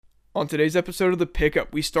On today's episode of The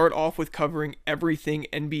Pickup, we start off with covering everything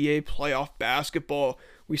NBA playoff basketball.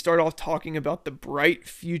 We start off talking about the bright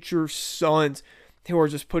future Suns, who are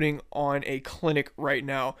just putting on a clinic right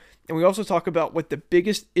now. And we also talk about what the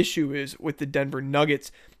biggest issue is with the Denver Nuggets.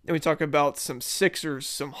 And we talk about some Sixers,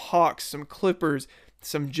 some Hawks, some Clippers,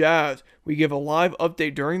 some Jazz. We give a live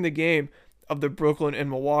update during the game of the Brooklyn and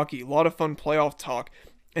Milwaukee. A lot of fun playoff talk.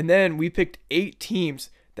 And then we picked 8 teams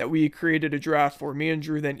that we created a draft for. Me and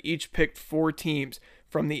Drew then each picked 4 teams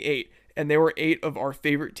from the 8. And they were 8 of our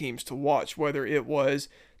favorite teams to watch, whether it was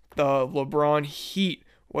the LeBron Heat,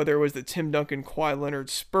 whether it was the Tim Duncan, Kawhi Leonard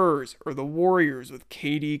Spurs, or the Warriors with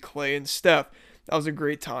KD, Klay, and Steph. That was a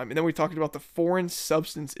great time. And then we talked about the foreign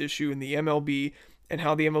substance issue in the MLB and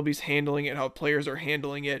how the MLB's handling it, how players are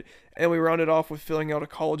handling it. And we rounded off with filling out a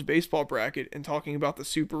college baseball bracket and talking about the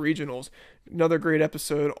super regionals. Another great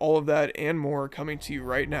episode. All of that and more coming to you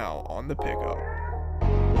right now on The Pickup.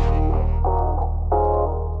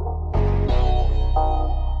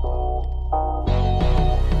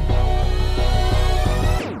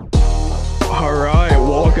 All right,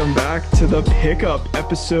 welcome back to The Pickup,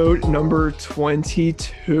 episode number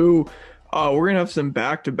 22. We're going to have some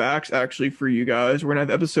back-to-backs actually for you guys. We're going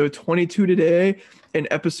to have episode 22 today and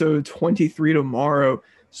episode 23 tomorrow.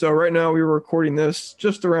 So right now we're recording this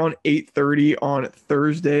just around 8:30 on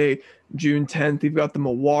Thursday, June 10th. We've got the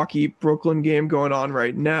Milwaukee-Brooklyn game going on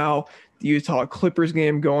right now, the Utah Clippers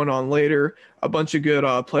game going on later, a bunch of good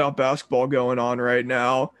playoff basketball going on right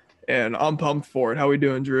now, and I'm pumped for it. How we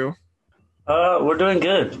doing, Drew? We're doing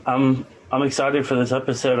good. I'm excited for this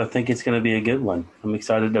episode. I think it's going to be a good one. I'm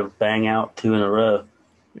excited to bang out 2 in a row.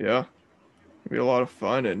 Yeah, it'll be a lot of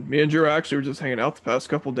fun. And me and Drew actually were just hanging out the past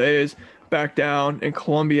couple days, back down in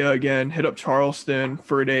Columbia again, hit up Charleston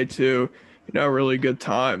for a day too. A really good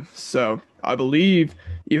time. So I believe,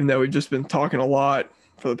 even though we've just been talking a lot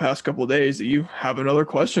for the past couple days, that you have another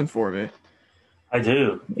question for me. I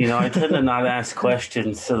do. I tend to not ask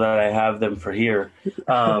questions so that I have them for here.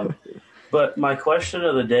 But my question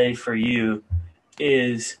of the day for you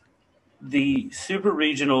is the Super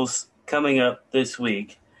Regionals coming up this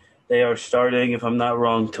week. They are starting, if I'm not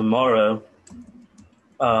wrong, tomorrow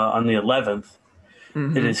on the 11th.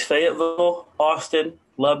 Mm-hmm. It is Fayetteville, Austin,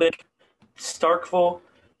 Lubbock, Starkville,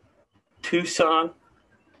 Tucson,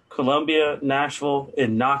 Columbia, Nashville,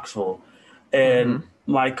 and Knoxville. And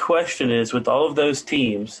my question is, with all of those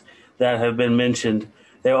teams that have been mentioned,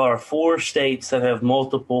 there are 4 states that have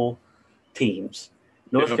multiple teams: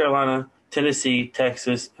 North Carolina, Tennessee,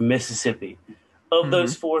 Texas, and Mississippi. Of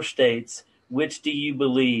those 4 states, which do you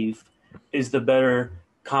believe is the better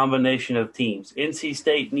combination of teams? NC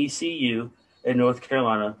State and ECU in North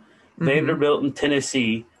Carolina, Vanderbilt and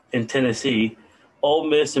Tennessee in Tennessee, Ole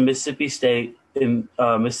Miss and Mississippi State in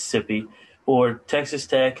Mississippi, or Texas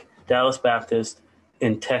Tech, Dallas Baptist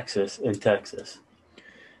in Texas.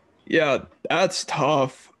 Yeah, that's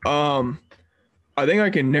tough. I think I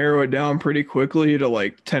can narrow it down pretty quickly to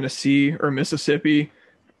like Tennessee or Mississippi.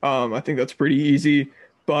 I think that's pretty easy,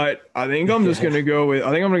 but I think I'm just going to go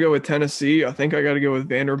with Tennessee. I think I got to go with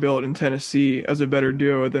Vanderbilt and Tennessee as a better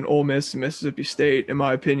duo than Ole Miss and Mississippi State, in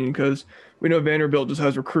my opinion, because we know Vanderbilt just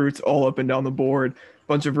has recruits all up and down the board,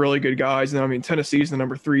 bunch of really good guys. And Tennessee's the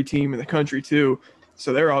number 3 team in the country too.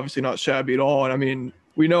 So they're obviously not shabby at all. And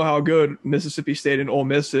we know how good Mississippi State and Ole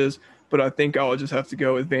Miss is, but I think I'll just have to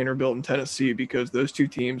go with Vanderbilt and Tennessee because those 2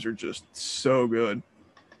 teams are just so good.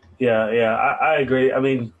 Yeah, I agree.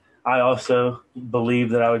 I also believe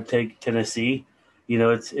that I would take Tennessee.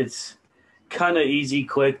 It's kind of easy,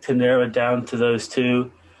 quick to narrow it down to those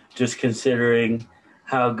 2, just considering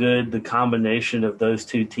how good the combination of those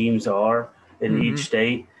 2 teams are in each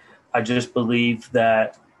state. I just believe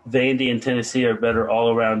that Vandy and Tennessee are better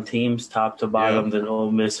all-around teams, top to bottom, than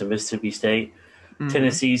Ole Miss and Mississippi State.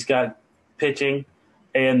 Tennessee's got pitching,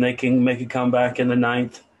 and they can make a comeback in the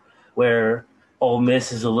 9th, where Ole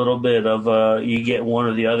Miss is a little bit of you get one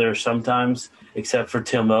or the other sometimes, except for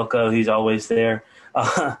Tim Elko. He's always there.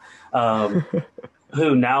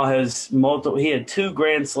 Who now has he had 2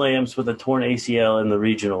 Grand Slams with a torn ACL in the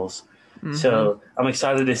regionals. So I'm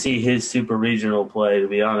excited to see his super regional play, to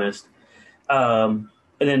be honest. And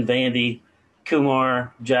then Vandy,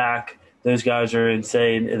 Kumar, Jack, those guys are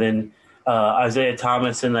insane. And then Isaiah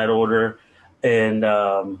Thomas in that order. And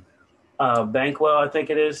Bankwell, I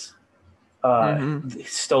think it is,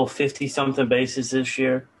 stole 50-something bases this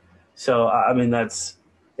year. So, that's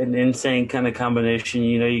an insane kind of combination.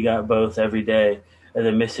 You got both every day. And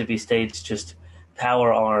then Mississippi State's just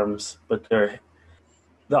power arms, but the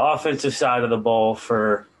offensive side of the ball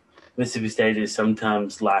for Mississippi State is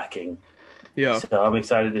sometimes lacking. Yeah. So I'm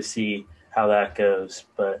excited to see how that goes.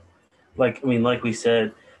 But like we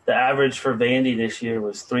said, the average for Vandy this year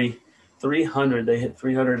was 300. They hit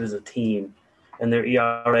 300 as a team, and their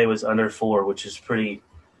ERA was under 4, which is pretty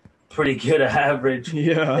good average.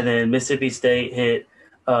 Yeah. And then Mississippi State hit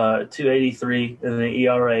 283, and the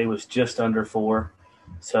ERA was just under 4.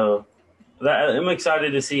 So I'm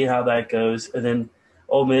excited to see how that goes. And then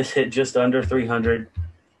Ole Miss hit just under 300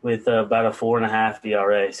 with about a 4.5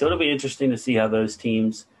 ERA. So it'll be interesting to see how those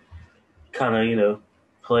teams kind of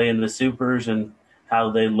play in the supers and how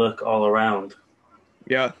they look all around.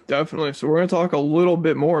 Yeah, definitely. So we're going to talk a little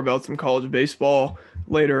bit more about some college baseball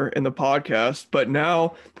later in the podcast, but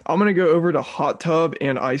now I'm going to go over to hot tub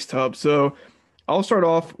and ice tub. So I'll start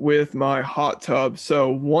off with my hot tub. So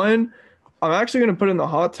one, I'm actually going to put in the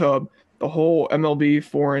hot tub the whole MLB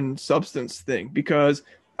foreign substance thing because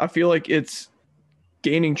I feel like it's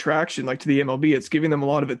gaining traction like to the MLB. It's giving them a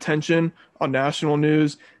lot of attention on national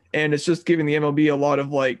news, and it's just giving the MLB a lot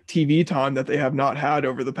of like TV time that they have not had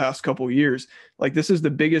over the past couple of years. Like this is the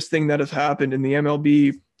biggest thing that has happened in the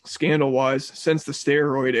MLB scandal wise since the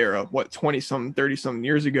steroid era, 20 something, 30 something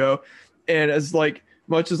years ago. And as like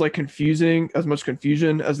much as like as much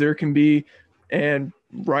confusion as there can be and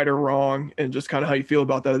right or wrong and just kind of how you feel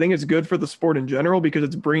about that, I think it's good for the sport in general because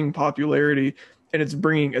it's bringing popularity and it's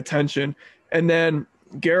bringing attention. And then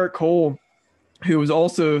Garrett Cole, who was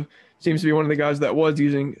also seems to be one of the guys that was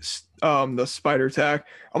using the spider tack.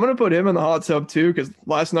 I'm going to put him in the hot tub too because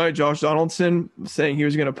last night Josh Donaldson was saying he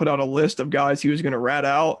was going to put out a list of guys he was going to rat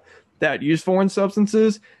out that use foreign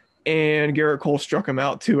substances, and Garrett Cole struck him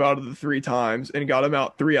out 2 out of the 3 times and got him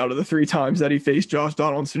out 3 out of the 3 times that he faced Josh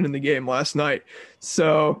Donaldson in the game last night.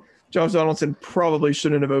 So Josh Donaldson probably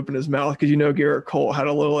shouldn't have opened his mouth because Garrett Cole had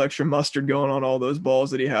a little extra mustard going on all those balls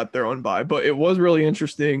that he had thrown by. But it was really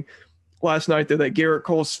interesting last night that Garrett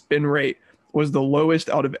Cole's spin rate was the lowest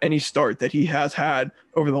out of any start that he has had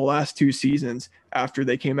over the last 2 seasons after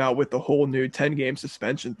they came out with the whole new 10-game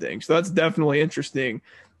suspension thing. So that's definitely interesting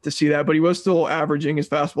to see that. But he was still averaging his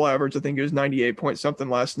fastball average. I think it was 98 point something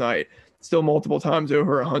last night, still multiple times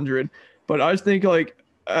over 100. But I just think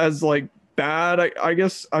as bad, I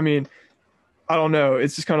guess, I mean, I don't know.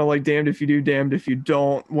 It's just kind of like damned if you do, damned if you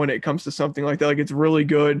don't when it comes to something like that. Like it's really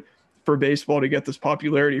good for baseball to get this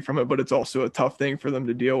popularity from it, but it's also a tough thing for them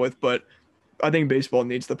to deal with. But I think baseball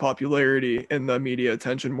needs the popularity and the media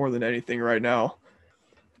attention more than anything right now.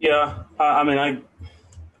 Yeah, I mean,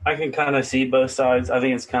 I can kind of see both sides. I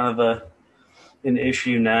think it's kind of an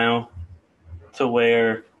issue now to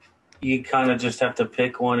where you kind of just have to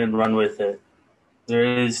pick one and run with it.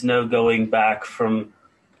 There is no going back from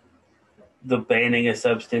the banning a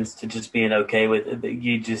substance to just being okay with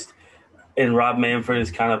it. And Rob Manfred has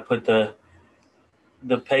kind of put the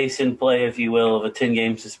pace in play, if you will, of a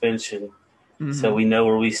 10-game suspension. Mm-hmm. So we know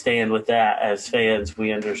where we stand with that. As fans,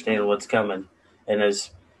 we understand what's coming. And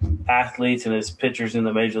as athletes and as pitchers in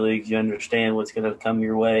the major leagues, you understand what's going to come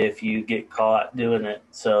your way if you get caught doing it.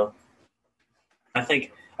 So I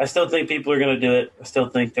still think people are going to do it. I still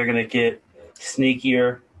think they're going to get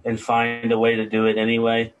sneakier and find a way to do it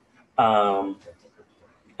anyway. It'll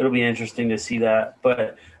be interesting to see that.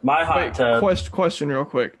 But my hot tub. Question real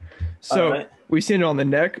quick. So we've seen it on the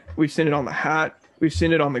neck. We've seen it on the hat. We've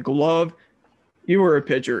seen it on the glove. You were a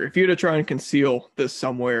pitcher. If you had to try and conceal this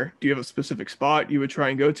somewhere, do you have a specific spot you would try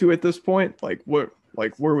and go to at this point? Where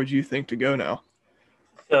would you think to go now?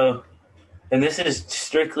 So, and this is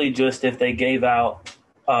strictly just if they gave out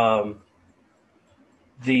what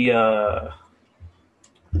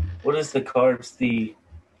is the cards? The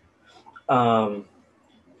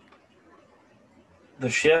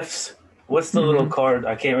shifts. What's the little card?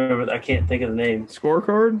 I can't remember. I can't think of the name.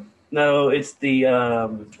 Scorecard? No, it's the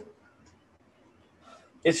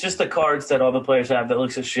it's just the cards that all the players have that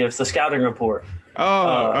looks at shifts. The scouting report.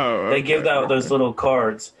 They give out those little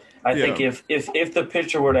cards. I think if the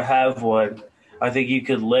pitcher were to have one, I think you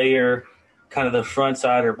could layer kind of the front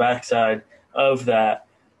side or back side of that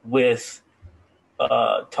with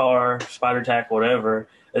tar, spider tack, whatever,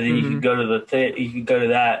 and then you can go to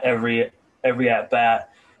that every at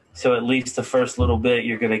bat. So at least the first little bit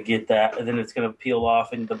you're going to get that, and then it's going to peel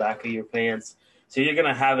off into the back of your pants. So you're going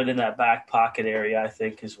to have it in that back pocket area, I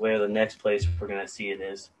think, is where the next place we're going to see it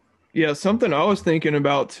is. Yeah, something I was thinking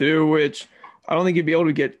about too, which I don't think you'd be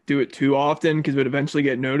able to do it too often because it would eventually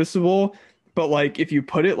get noticeable. But if you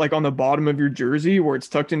put it on the bottom of your jersey where it's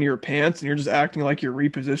tucked into your pants and you're just acting like you're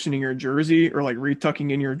repositioning your jersey or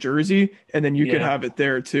retucking in your jersey, and then you could have it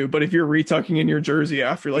there too. But if you're retucking in your jersey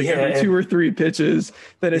after every 2 or 3 pitches,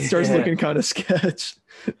 then it starts looking kind of sketch.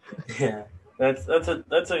 Yeah, that's a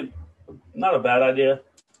not a bad idea.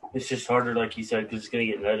 It's just harder, like you said, because it's going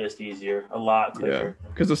to get noticed easier, a lot Yeah, quicker.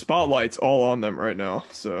 because the spotlight's all on them right now.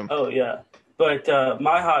 So Oh, yeah. But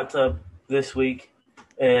my hot tub this week,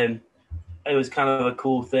 and it was kind of a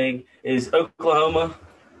cool thing, is Oklahoma.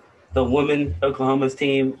 The women Oklahoma's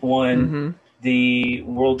team won hmm the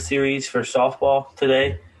World Series for softball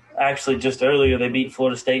today. Actually, just earlier they beat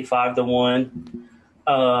Florida State 5-1.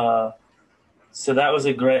 Uh, so that was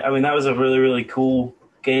that was a really really cool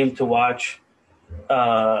game to watch.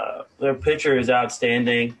 Their pitcher is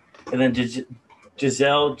outstanding, and then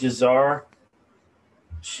Giselle Jazar,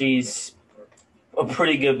 she's a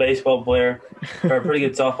pretty good baseball player, or a pretty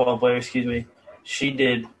good softball player, excuse me. She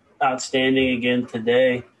did outstanding again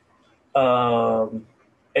today.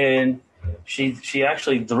 And she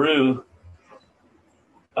actually threw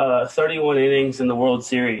 31 innings in the World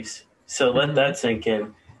Series. So let hmm that sink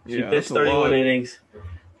in. She Yeah, that's pitched a 31 lot. innings.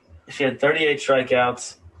 She had 38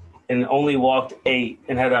 strikeouts and only walked 8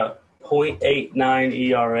 and had a .89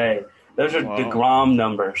 ERA. Those are Wow. DeGrom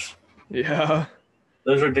numbers. Yeah.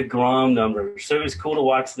 Those are DeGrom numbers. So it was cool to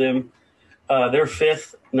watch them. Their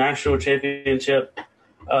fifth national championship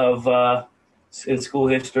of in school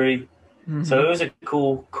history. So hmm it was a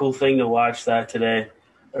cool thing to watch that today.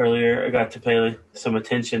 Earlier, I got to pay some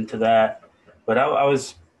attention to that, but I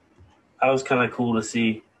was kind of cool to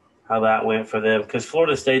see how that went for them because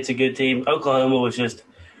Florida State's a good team. Oklahoma was just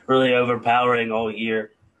really overpowering all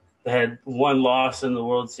year. They had one loss in the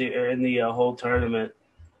World Series or in the whole tournament,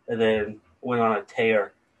 and then went on a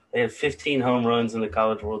tear. They had 15 home runs in the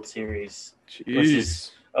College World Series, which is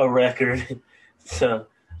Jeez. a record. So,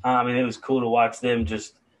 I mean, it was cool to watch them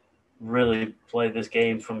just really play this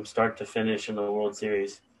game from start to finish in the World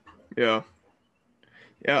Series. Yeah.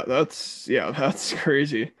 Yeah, that's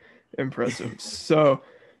crazy impressive. So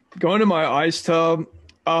going to my ice tub,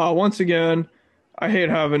 once again, I hate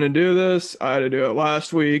having to do this. I had to do it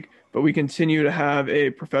last week, but we continue to have a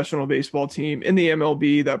professional baseball team in the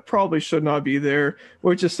MLB that probably should not be there,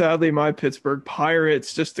 which is sadly my Pittsburgh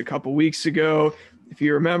Pirates just a couple weeks ago. If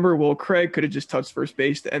you remember, Will Craig could have just touched first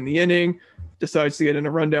base to end the inning, decides to get in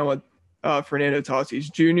a rundown with Fernando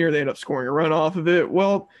Tatis Jr. They end up scoring a run off of it.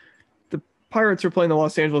 Well, the Pirates are playing the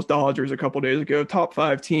Los Angeles Dodgers a couple days ago, top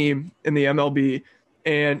five team in the MLB,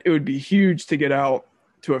 and it would be huge to get out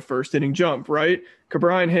to a first inning jump, right?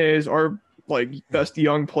 Cabrian Hayes, our like best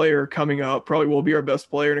young player coming up, probably will be our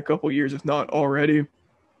best player in a couple years, if not already.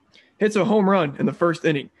 Hits a home run in the first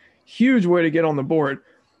inning. Huge way to get on the board.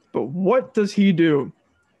 But what does he do?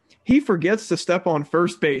 He forgets to step on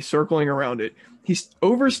first base, circling around it. He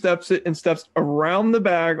oversteps it and steps around the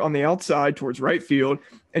bag on the outside towards right field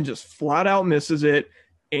and just flat out misses it.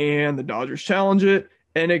 And the Dodgers challenge it.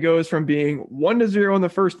 And it goes from being 1-0 in the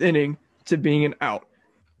first inning to being an out.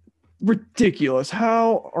 Ridiculous.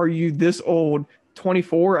 How are you this old,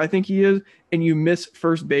 24, I think he is, and you miss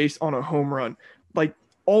first base on a home run? Like,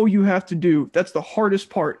 all you have to do, that's the hardest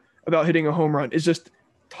part about hitting a home run, is just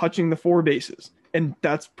touching the four bases. And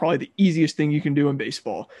that's probably the easiest thing you can do in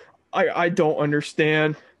baseball. I don't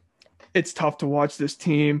understand. It's tough to watch this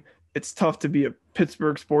team. It's tough to be a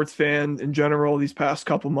Pittsburgh sports fan in general these past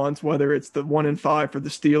couple months, whether it's the 1-5 for the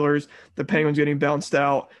Steelers, the Penguins getting bounced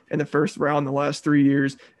out in the first round the last 3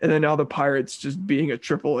 years, and then now the Pirates just being a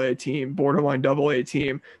AAA team, borderline AA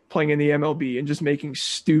team, playing in the MLB and just making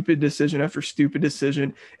stupid decision after stupid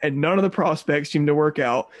decision. And none of the prospects seem to work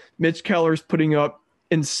out. Mitch Keller's putting up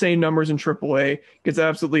insane numbers in AAA, gets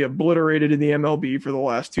absolutely obliterated in the MLB for the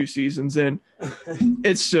last 2 seasons. And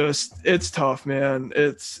it's tough, man.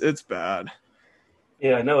 It's bad.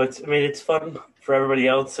 Yeah, no, it's fun for everybody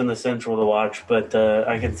else in the Central to watch, but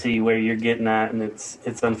I can see where you're getting at, and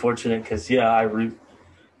it's unfortunate because yeah, I root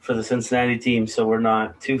for the Cincinnati team, so we're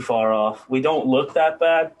not too far off. We don't look that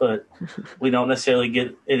bad, but we don't necessarily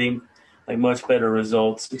get any like much better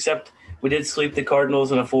results. Except we did sweep the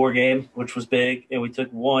Cardinals in a 4 game, which was big, and we took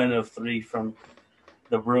 1 of 3 from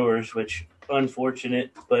the Brewers, which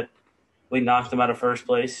unfortunate, but we knocked them out of first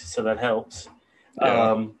place, so that helps.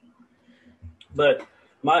 Yeah. But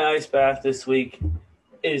my ice bath this week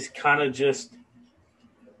is kind of just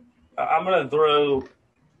I'm going to throw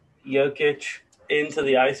Jokic into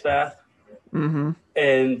the ice bath. Mm-hmm.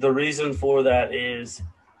 And the reason for that is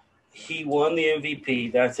he won the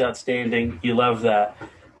MVP. That's outstanding. You love that.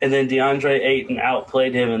 And then DeAndre Ayton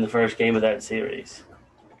outplayed him in the first game of that series.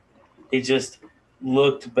 He just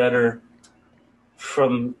looked better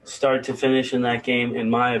from start to finish in that game, in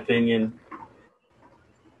my opinion.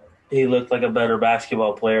 He looked like a better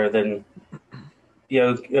basketball player than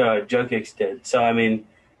Jokic did. So, I mean,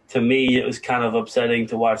 to me, it was kind of upsetting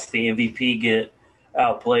to watch the MVP get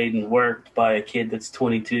outplayed and worked by a kid that's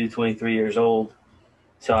 22, 23 years old.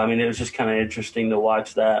 So, I mean, it was just kind of interesting to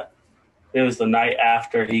watch that. It was the night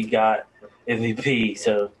after he got MVP.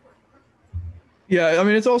 So, Yeah, I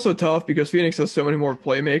mean it's also tough because Phoenix has so many more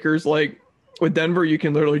playmakers. Like with Denver, you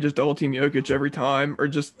can literally just double team Jokic every time, or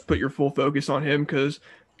just put your full focus on him because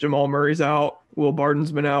Jamal Murray's out, Will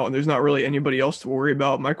Barton's been out, and there's not really anybody else to worry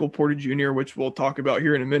about. Michael Porter Jr., which we'll talk about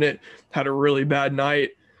here in a minute, had a really bad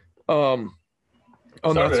night. Um,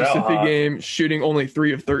 on that started out specific hot. game, shooting only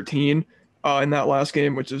 3 of 13 in that last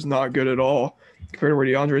game, which is not good at all compared to where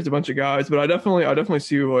DeAndre's a bunch of guys. But I definitely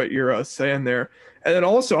see what you're saying there. And then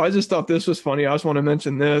also, I just thought this was funny. I just want to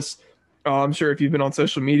mention this. I'm sure if you've been on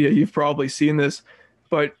social media, you've probably seen this.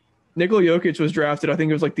 But Nikola Jokic was drafted, I think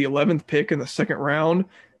it was like the 11th pick in the second round,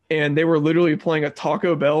 and they were literally playing a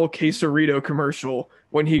Taco Bell quesarito commercial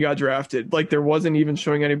when he got drafted. Like there wasn't even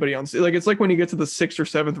showing anybody on. Like it's like when you get to the 6th or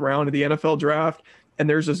 7th round of the NFL draft, and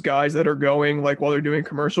there's just guys that are going like while they're doing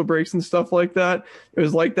commercial breaks and stuff like that. It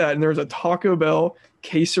was like that, and there was a Taco Bell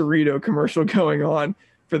quesarito commercial going on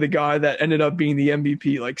for the guy that ended up being the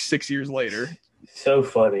MVP like 6 years later. So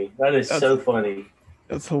funny. That is That's so funny.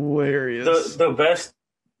 that's hilarious. The best,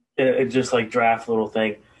 just like draft little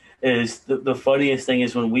thing, is the funniest thing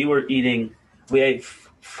is when we ate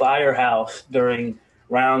Firehouse during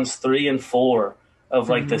rounds 3 and 4 of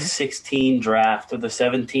like the 16 draft or the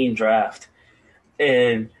 17 draft.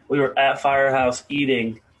 And we were at Firehouse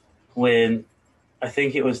eating when I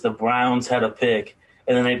think it was the Browns had a pick,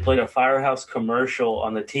 and then they played a Firehouse commercial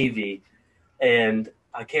on the TV, and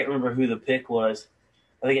I can't remember who the pick was.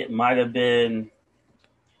 I think it might have been,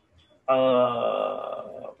 it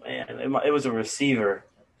was a receiver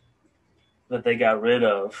that they got rid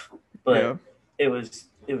of, but Yeah. it was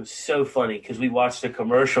so funny because we watched a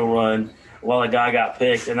commercial run while a guy got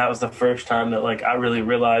picked, and that was the first time that like I really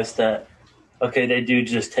realized that okay, they do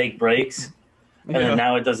just take breaks. And then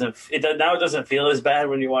now it doesn't feel as bad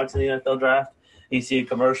when you're watching the NFL draft. You see a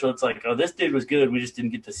commercial, it's like, oh, this dude was good. We just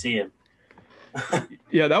didn't get to see him.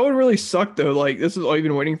 Yeah, that would really suck though. Like this is all you've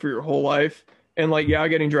been waiting for your whole life. And like, yeah,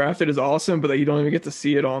 getting drafted is awesome, but that you don't even get to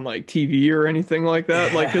see it on like TV or anything like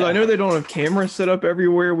that. Like, because I know they don't have cameras set up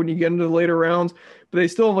everywhere when you get into the later rounds, but they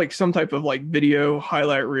still have like some type of like video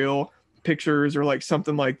highlight reel pictures or like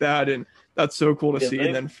something like that. And that's so cool to see.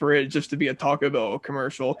 And then for it just to be a Taco Bell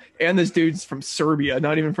commercial, and this dude's from Serbia,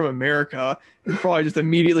 not even from America, and probably just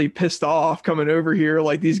immediately pissed off coming over here.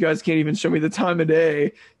 Like these guys can't even show me the time of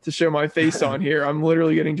day to show my face on here. I'm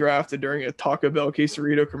literally getting drafted during a Taco Bell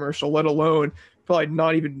quesarito commercial, let alone probably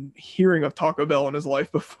not even hearing of Taco Bell in his life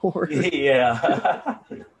before. Yeah.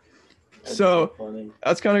 So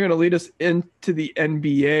that's kind of going to lead us into the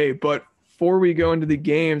NBA. But before we go into the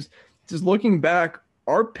games, just looking back,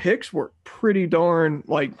 our picks were pretty darn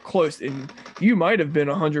like close, and you might have been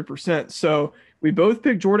 100%. So we both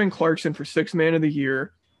picked Jordan Clarkson for Sixth Man of the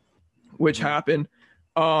Year, which happened.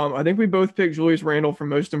 I think we both picked Julius Randle for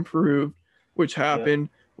Most Improved, which happened.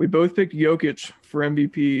 Yeah. We both picked Jokic for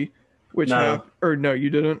MVP, which happened. Or no, you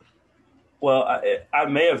didn't. Well, I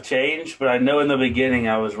may have changed, but I know in the beginning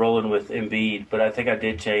I was rolling with Embiid, but I think I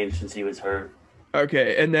did change since he was hurt.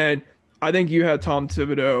 Okay, and then I think you had Tom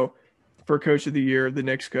Thibodeau for Coach of the Year, the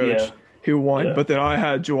Knicks coach, who won. But then I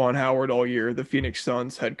had Juwan Howard all year, the Phoenix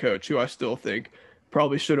Suns head coach, who I still think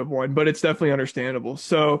probably should have won. But it's definitely understandable.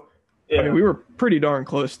 So, I mean, we were pretty darn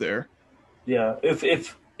close there. Yeah,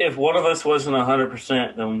 if one of us wasn't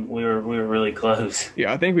 100%, then we were really close.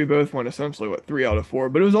 Yeah, I think we both won essentially 3 out of 4.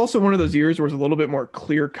 But it was also one of those years where it was a little bit more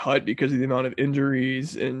clear cut because of the amount of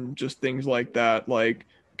injuries and just things like that. Like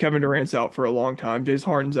Kevin Durant's out for a long time. James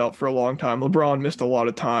Harden's out for a long time. LeBron missed a lot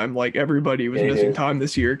of time. Like everybody was missing time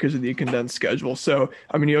this year because of the condensed schedule. So,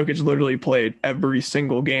 I mean, Jokic literally played every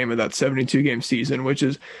single game of that 72-game season, which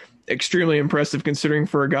is extremely impressive considering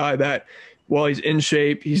for a guy that, while he's in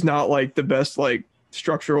shape, he's not like the best like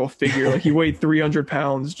structural figure. Like he weighed 300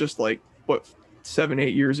 pounds just like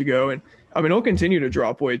 7-8 years ago. And I mean, he'll continue to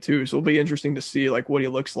drop weight too. So it'll be interesting to see like what he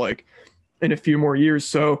looks like in a few more years.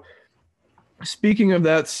 So, speaking of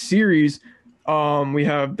that series, we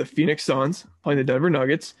have the Phoenix Suns playing the Denver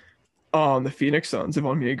Nuggets. The Phoenix Suns have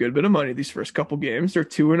won me a good bit of money these first couple games. They're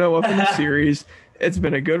 2-0 up in the series. It's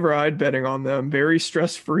been a good ride betting on them. Very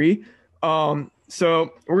stress-free.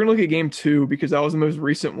 So we're going to look at game 2 because that was the most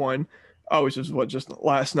recent one, which was just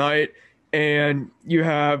last night. And you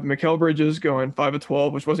have Mikal Bridges going 5 of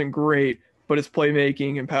 12, which wasn't great, but his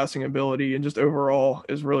playmaking and passing ability and just overall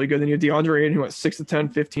is really good. Then you have DeAndre Ayton, who went 6 of 10,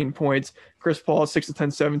 15 points. Chris Paul, 6 of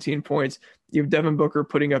 10, 17 points. You have Devin Booker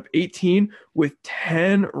putting up 18 with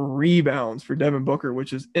 10 rebounds for Devin Booker,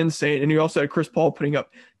 which is insane. And you also had Chris Paul putting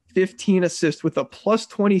up 15 assists with a plus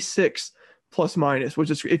 26 plus minus, which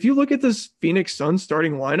is if you look at this Phoenix Suns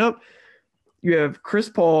starting lineup, you have Chris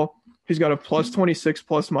Paul, who's got a plus 26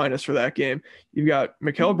 plus minus for that game. You've got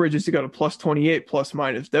Mikal Bridges, who got a plus 28 plus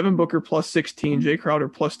minus. Devin Booker plus 16, Jay Crowder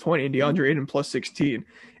plus 20, and DeAndre Ayton plus 16.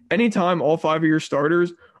 Anytime all 5 of your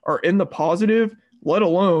starters are in the positive, let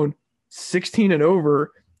alone 16 and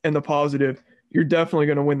over in the positive, you're definitely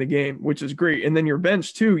going to win the game, which is great. And then your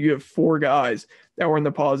bench, too, you have 4 guys that were in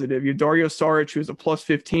the positive. You have Dario Saric, who's a plus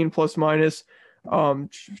 15 plus minus,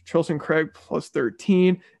 Trilson Craig plus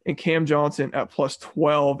 13, and Cam Johnson at plus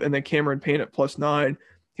 12, and then Cameron Payne at plus 9,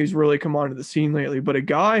 who's really come onto the scene lately. But a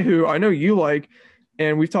guy who I know you like,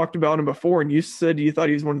 and we've talked about him before, and you said you thought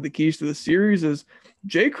he was one of the keys to the series, is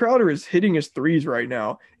Jay Crowder is hitting his threes right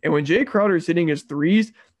now. And when Jay Crowder is hitting his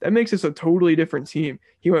threes, that makes us a totally different team.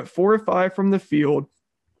 He went 4 of 5 from the field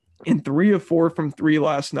and 3 of 4 from 3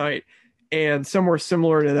 last night. And somewhere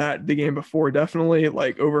similar to that the game before, definitely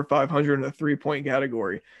like over 500 in the 3-point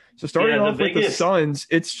category. So starting off with the Suns,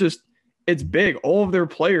 it's big. All of their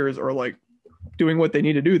players are like doing what they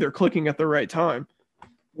need to do. They're clicking at the right time.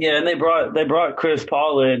 Yeah, and they brought Chris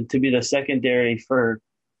Paul in to be the secondary for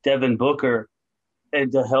Devin Booker and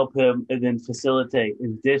to help him and then facilitate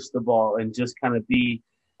and dish the ball and just kind of be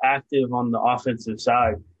active on the offensive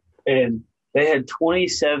side. And they had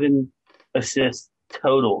 27 assists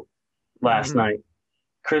total last night.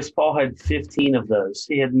 Chris Paul had 15 of those.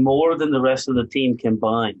 He had more than the rest of the team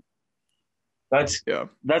combined. That's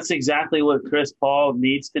exactly what Chris Paul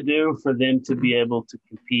needs to do for them to be able to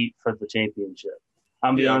compete for the championship.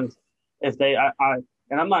 I'm be honest. If they,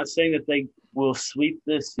 and I'm not saying that they will sweep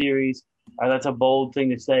this series. That's a bold thing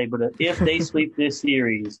to say, but if they sweep this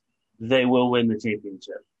series, they will win the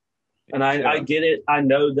championship. And I get it. I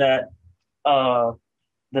know that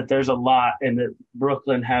that there's a lot and that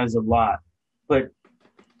Brooklyn has a lot. But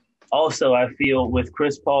also I feel with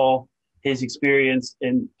Chris Paul, his experience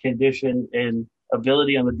and condition and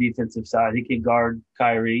ability on the defensive side, he can guard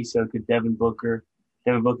Kyrie, so could Devin Booker.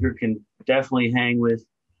 Devin Booker can definitely hang with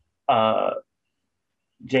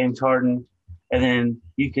James Harden. And then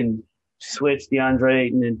you can switch DeAndre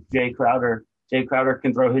Ayton and Jay Crowder. Jay Crowder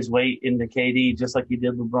can throw his weight into KD just like he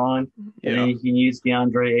did LeBron. And then you can use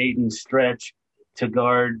DeAndre Ayton's stretch to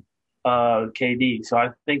guard KD. So I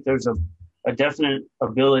think there's a definite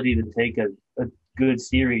ability to take a good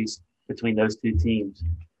series between those two teams.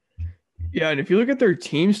 Yeah, and if you look at their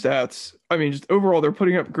team stats, I mean, just overall, they're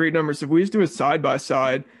putting up great numbers. If we just do a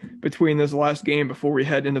side-by-side between this last game before we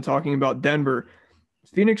head into talking about Denver,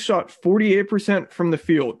 Phoenix shot 48% from the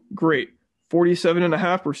field. Great.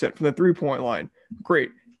 47.5% from the three-point line.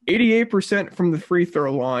 Great. 88% from the free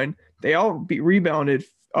throw line. They rebounded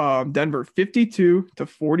Denver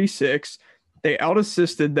 52-46. They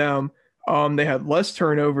out-assisted them. They had less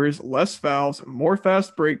turnovers, less fouls, more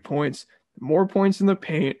fast break points, more points in the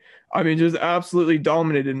paint. I mean, just absolutely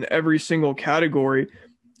dominated in every single category.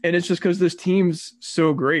 And it's just because this team's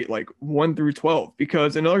so great, like 1 through 12.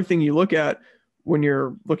 Because another thing you look at when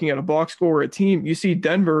you're looking at a box score or a team, you see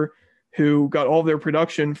Denver, who got all of their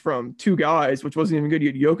production from 2 guys, which wasn't even good.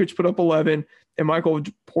 You had Jokic put up 11 and Michael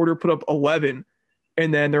Porter put up 11.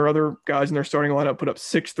 And then their other guys in their starting lineup put up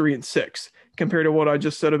 6, 3, and 6. Compared to what I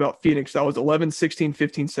just said about Phoenix, that was 11, 16,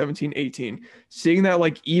 15, 17, 18. Seeing that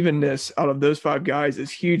like evenness out of those 5 guys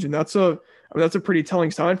is huge. And that's a pretty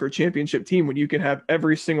telling sign for a championship team when you can have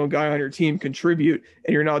every single guy on your team contribute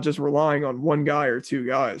and you're not just relying on 1 guy or 2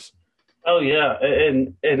 guys. Oh yeah.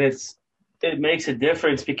 And it makes a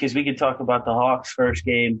difference because we could talk about the Hawks first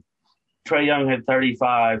game. Trae Young had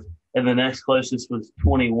 35 and the next closest was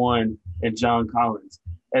 21 and John Collins.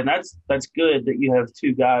 And that's good that you have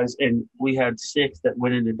 2 guys, and we had 6 that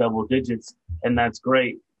went into double digits, and that's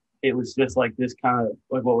great. It was just like this kind of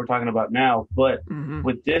like what we're talking about now. But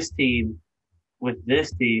with this team,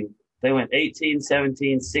 they went 18,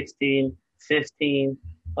 17, 16, 15,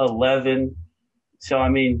 11. So, I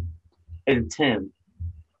mean, and 10.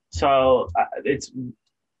 So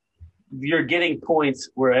you're getting points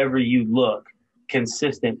wherever you look,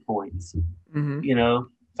 consistent points, you know?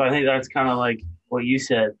 So I think that's kind of like what you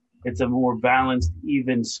said. It's a more balanced,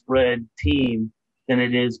 even spread team than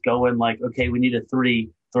it is going like, okay, we need a 3,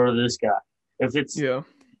 throw to this guy. If it's go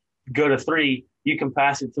to 3, you can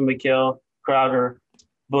pass it to Mikal, Crowder,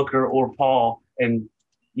 Booker, or Paul, and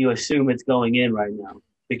you assume it's going in right now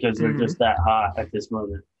because they're just that hot at this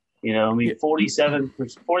moment. You know, I mean,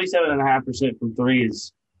 47.5% from 3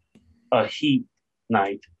 is a heat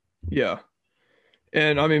night. Yeah.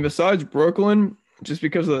 And I mean, besides Brooklyn, just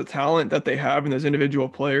because of the talent that they have in those individual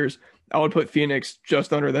players, I would put Phoenix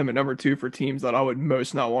just under them at number 2 for teams that I would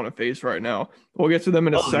most not want to face right now. We'll get to them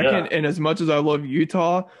in a second. Yeah. And as much as I love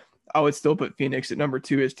Utah, I would still put Phoenix at number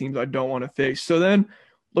 2 as teams I don't want to face. So then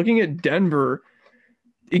looking at Denver,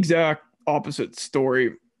 exact opposite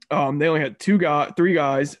story. They only had 3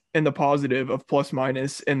 guys in the positive of plus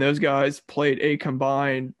minus, and those guys played a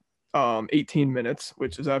combined 18 minutes,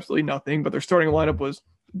 which is absolutely nothing. But their starting lineup was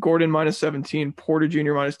Gordon minus 17, Porter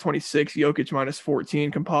Jr. minus 26, Jokic minus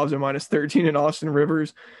 14, Composer minus 13, and Austin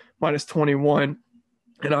Rivers minus 21.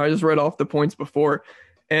 And I just read off the points before.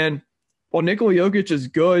 And while Nikola Jokic is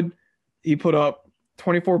good, he put up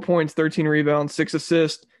 24 points, 13 rebounds, 6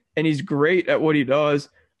 assists, and he's great at what he does.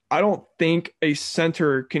 I don't think a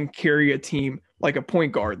center can carry a team like a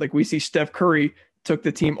point guard. Like we see Steph Curry took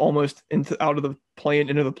the team almost out of the play-in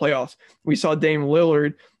into the playoffs. We saw Dame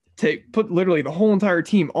Lillard put literally the whole entire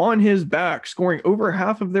team on his back, scoring over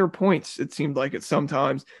half of their points, it seemed like it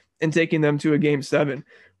sometimes, and taking them to a game 7.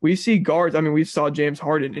 We see guards. I mean, we saw James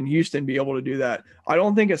Harden in Houston be able to do that. I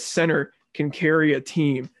don't think a center can carry a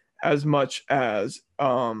team as much as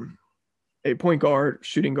a point guard,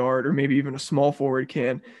 shooting guard, or maybe even a small forward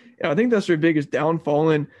can. And I think that's their biggest downfall.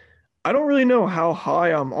 And I don't really know how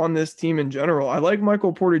high I'm on this team in general. I like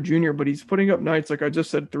Michael Porter Jr., but he's putting up nights, like I just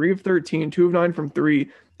said, 3 of 13, 2 of 9 from 3,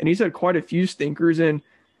 and he's had quite a few stinkers. And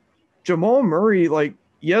Jamal Murray, like,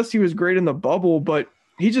 yes, he was great in the bubble, but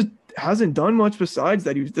he just hasn't done much besides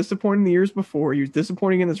that. He was disappointing the years before. He was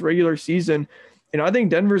disappointing in this regular season. And I think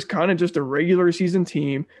Denver's kind of just a regular season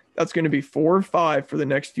team that's going to be 4 or 5 for the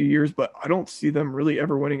next few years, but I don't see them really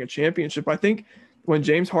ever winning a championship. I think when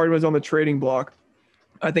James Harden was on the trading block,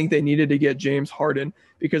 I think they needed to get James Harden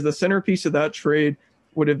because the centerpiece of that trade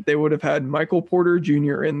would have had Michael Porter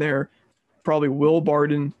Jr. in there, probably Will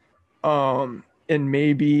Barton, and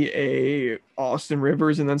maybe a Austin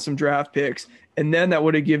Rivers and then some draft picks. And then that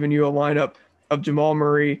would have given you a lineup of Jamal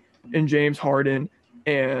Murray and James Harden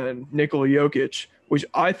and Nikola Jokic, which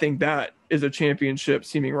I think that is a championship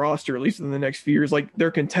seeming roster, at least in the next few years. Like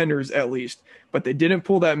they're contenders at least, but they didn't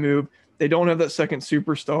pull that move. They don't have that second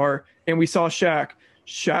superstar. And we saw Shaq.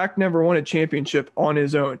 Shaq never won a championship on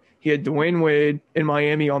his own. He had Dwayne Wade in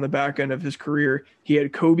Miami on the back end of his career. He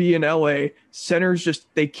had Kobe in LA. Centers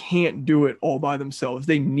they can't do it all by themselves.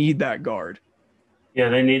 They need that guard. Yeah,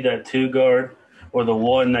 they need that 2 guard or the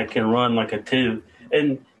one that can run like a 2.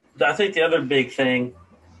 And I think the other big thing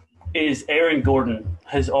is Aaron Gordon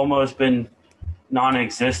has almost been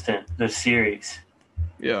non-existent this series.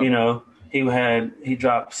 Yeah. You know, he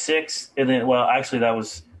dropped 6 and then, well, actually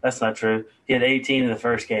that's not true. He had 18 in the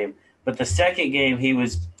first game, but the second game he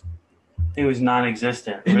was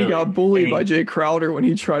non-existent. And really. he got bullied by Jay Crowder when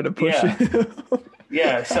he tried to push it.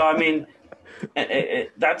 Yeah. So I mean,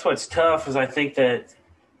 that's what's tough is I think that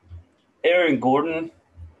Aaron Gordon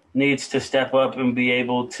needs to step up and be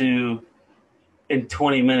able to, in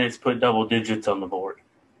 20 minutes, put double digits on the board.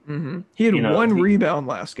 Mm-hmm. He had 1 rebound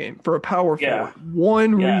last game for a power forward.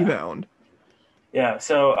 1 rebound. Yeah.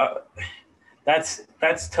 So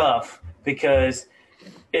that's tough because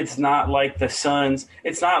it's not like the Suns.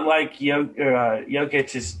 It's not like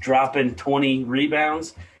Jokic is dropping 20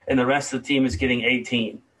 rebounds and the rest of the team is getting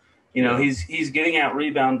 18. You know, he's getting out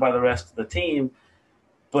rebound by the rest of the team,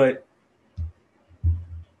 but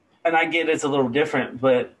and I get it's a little different,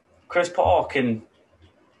 but Chris Paul can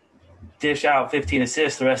dish out 15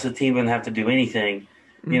 assists. The rest of the team doesn't have to do anything.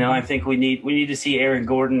 Mm-hmm. You know, I think we need to see Aaron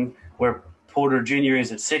Gordon where Porter Jr.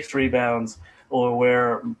 is at 6 rebounds or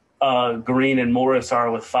where Green and Morris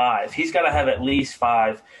are with 5. He's got to have at least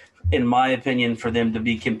 5, in my opinion, for them to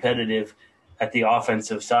be competitive at the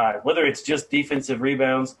offensive side. Whether it's just defensive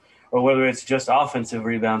rebounds or whether it's just offensive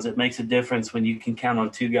rebounds, it makes a difference when you can count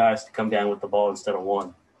on 2 guys to come down with the ball instead of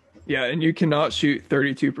 1. Yeah, and you cannot shoot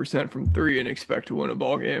 32% from 3 and expect to win a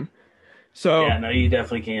ball game. So yeah, no, you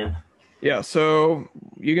definitely can't. Yeah, so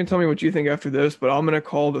you can tell me what you think after this, but I'm going to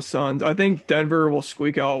call the Suns. I think Denver will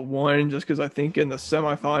squeak out 1 just because I think in the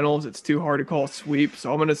semifinals it's too hard to call a sweep.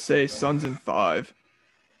 So I'm going to say Suns in 5.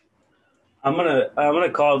 I'm gonna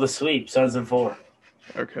call the sweep, Suns in 4.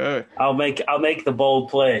 Okay. I'll make the bold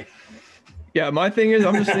play. Yeah, my thing is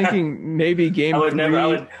I'm just thinking maybe game 3.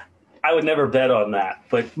 I would never bet on that,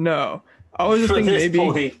 but no. I was just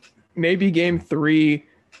thinking maybe game 3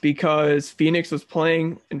 because Phoenix was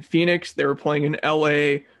playing in Phoenix. They were playing in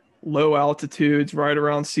LA, low altitudes, right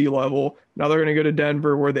around sea level. Now they're going to go to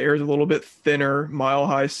Denver where the air is a little bit thinner,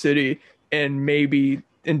 mile-high city, and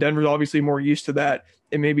Denver's obviously more used to that,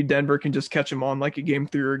 and maybe Denver can just catch them on like a game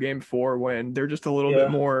 3 or game 4 when they're just a little bit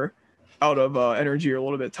more out of energy or a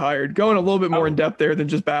little bit tired. Going a little bit more in depth there than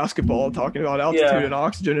just basketball, talking about altitude and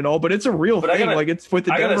oxygen and all, but it's a real thing. It's with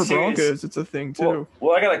the Denver Broncos, it's a thing too.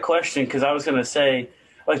 Well, I got a question because I was going to say,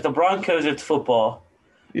 like the Broncos, it's football.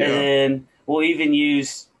 Yeah. And then we'll even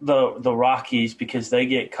use the Rockies because they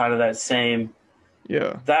get kind of that same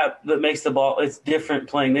Yeah. that makes the ball. It's different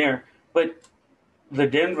playing there, but the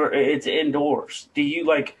Denver, it's indoors. Do you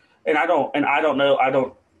like? And I don't know.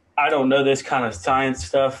 I don't know this kind of science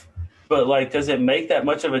stuff, but like, does it make that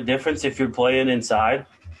much of a difference if you're playing inside?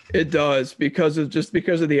 It does because of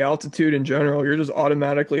the altitude in general. You're just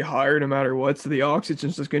automatically higher no matter what, so the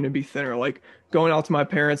oxygen's just going to be thinner. Like going out to my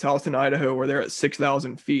parents' house in Idaho, where they're at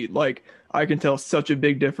 6,000 feet. Like I can tell such a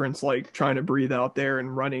big difference, like trying to breathe out there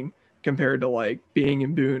and running compared to like being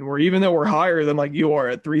in Boone, where even though we're higher than like you are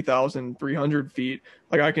at 3,300 feet,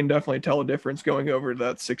 like I can definitely tell a difference going over to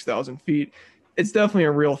that 6,000 feet. It's definitely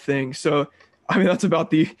a real thing. So I mean, that's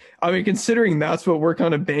about the, I mean, considering that's what we're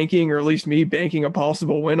kind of banking, or at least me banking a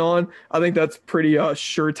possible win on, I think that's pretty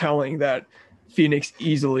sure telling that Phoenix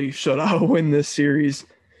easily should win this series.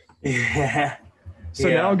 Yeah, So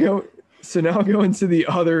now yeah. go, so now going to the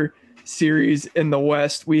other series in the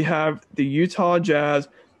West, we have the Utah Jazz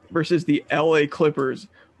versus the LA Clippers.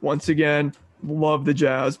 Once again, love the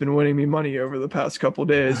Jazz, been winning me money over the past couple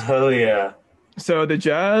days. Oh yeah. So the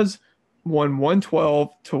Jazz won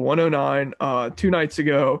 112 to 109 2 nights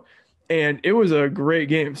ago, and it was a great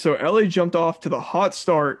game. So LA jumped off to the hot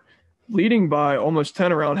start, leading by almost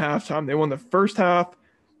 10 around halftime. They won the first half.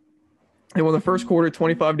 They won the first quarter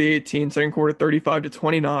 25 to 18, second quarter 35 to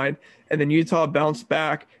 29, and then Utah bounced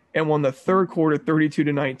back and won the third quarter 32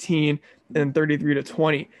 to 19 and 33 to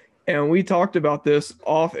 20. And we talked about this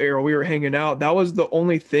off air. We were hanging out. That was the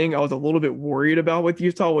only thing I was a little bit worried about with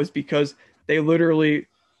Utah, was because they literally,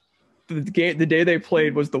 the day they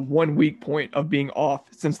played was the 1 week point of being off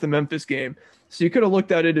since the Memphis game. So you could have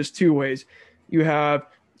looked at it as two ways. You have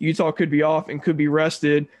Utah could be off and could be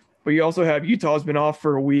rested, but you also have Utah's been off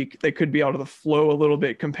for a week. They could be out of the flow a little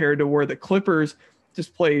bit compared to where the Clippers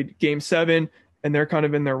just played game 7 and they're kind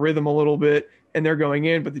of in their rhythm a little bit and they're going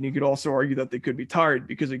in. But then you could also argue that they could be tired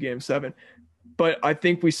because of game 7. But I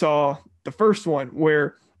think we saw the first one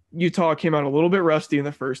where Utah came out a little bit rusty in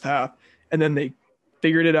the first half, and then they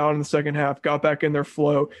figured it out in the second half, got back in their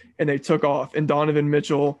flow, and they took off. And Donovan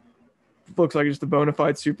Mitchell looks like just a bona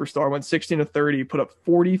fide superstar. Went 16 to 30, put up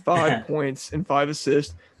 45 points and 5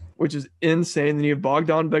 assists, which is insane. Then you have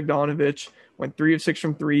Bogdanovich, went 3 of 6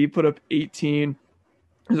 from three, put up 18.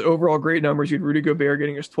 His overall great numbers. You had Rudy Gobert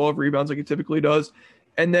getting his 12 rebounds like he typically does.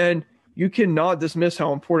 And then you cannot dismiss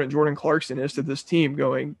how important Jordan Clarkson is to this team,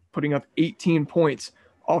 putting up 18 points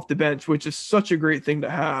off the bench, which is such a great thing to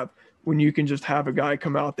have when you can just have a guy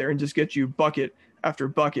come out there and just get you bucket after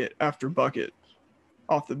bucket after bucket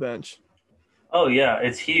off the bench. Oh yeah,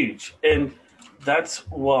 it's huge, and that's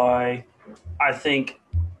why I think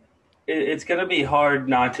it's going to be hard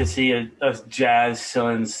not to see a Jazz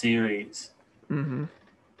Suns series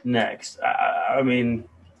next. I mean,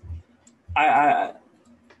 I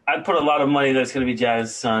I'd put a lot of money that's going to be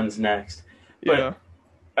Jazz Suns next, but Yeah.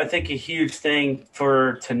 I think a huge thing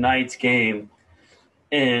for tonight's game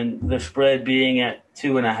and the spread being at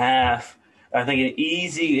 2.5. I think an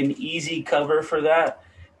easy cover for that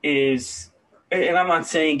is, and I'm not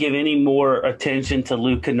saying give any more attention to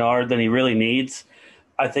Luke Kennard than he really needs.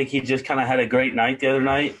 I think he just kind of had a great night the other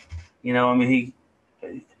night. You know, I mean,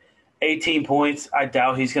 he 18 points. I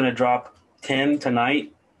doubt he's going to drop 10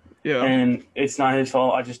 tonight, Yeah. and it's not his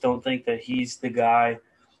fault. I just don't think that he's the guy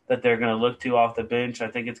that they're going to look to off the bench. I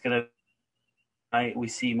think it's going to. We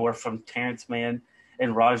see more from Terrence Mann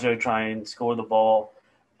and Rajo try and score the ball.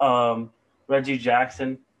 Reggie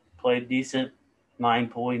Jackson played decent, 9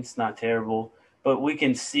 points, not terrible. But we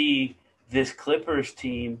can see this Clippers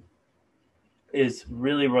team is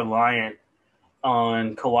really reliant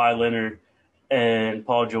on Kawhi Leonard and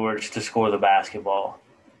Paul George to score the basketball.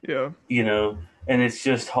 Yeah. You know, and it's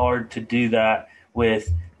just hard to do that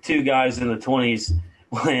with two guys in the 20s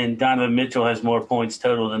when Donovan Mitchell has more points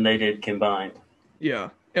total than they did combined. Yeah.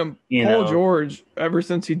 And You Paul know. George, ever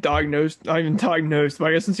since he diagnosed, not even diagnosed, but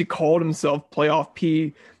I guess since he called himself Playoff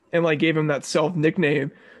P and like gave him that self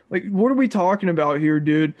nickname, like what are we talking about here,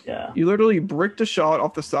 dude? Yeah. You literally bricked a shot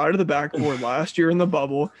off the side of the backboard last year in the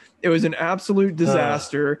bubble. It was an absolute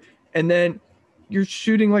disaster. And then you're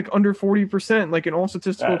shooting like under 40%, like in all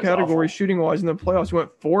statistical That is categories, awful. shooting wise in the playoffs. You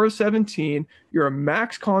went 4 of 17. You're a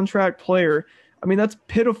max contract player. I mean, that's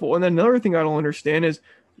pitiful. And then another thing I don't understand is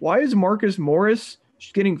why is Marcus Morris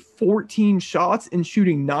getting 14 shots and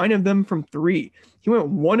shooting 9 of them from three? He went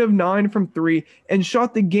 1 of 9 from three and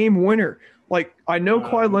shot the game winner. Like, I know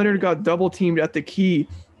Kawhi Leonard got double teamed at the key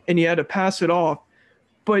and he had to pass it off,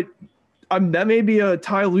 but that may be a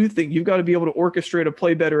Ty Lue thing. You've got to be able to orchestrate a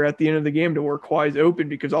play better at the end of the game to where Kawhi's open,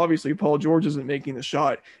 because obviously Paul George isn't making the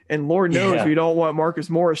shot. And Lord knows Yeah. we don't want Marcus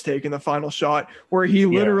Morris taking the final shot where he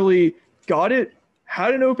Yeah. literally got it,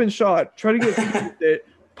 had an open shot, tried to get it,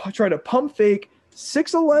 try to pump fake.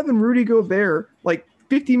 6'11" Rudy Gobert, like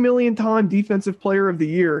 50 million time defensive player of the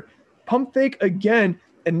year, pump fake again,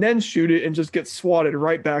 and then shoot it and just get swatted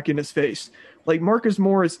right back in his face. Like Marcus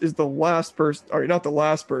Morris is the last person, or not the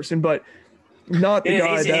last person, but not the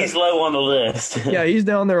guy he's low on the list. Yeah, he's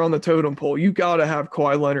down there on the totem pole. You got to have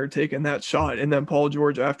Kawhi Leonard taking that shot, and then Paul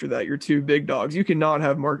George after that. You're two big dogs. You cannot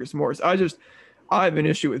have Marcus Morris. I have an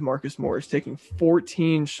issue with Marcus Morris taking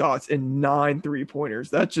 14 shots and 9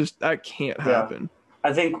 3-pointers. That can't happen.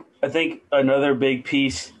 I think another big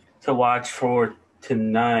piece to watch for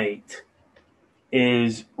tonight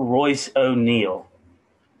is Royce O'Neal.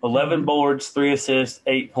 11 boards, 3 assists,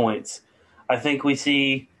 8 points. I think we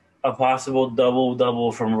see a possible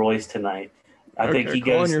double-double from Royce tonight. I think he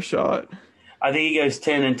goes on your shot. I think he goes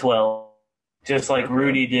 10 and 12, just like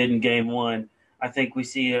Rudy did in game 1. I think we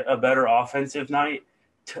see a better offensive night,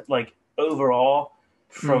 like overall,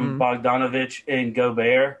 from Bogdanovich and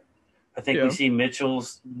Gobert. I think we see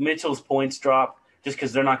Mitchell's points drop just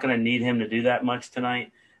because they're not going to need him to do that much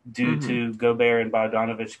tonight due to Gobert and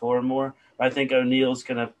Bogdanovich scoring more. I think O'Neal's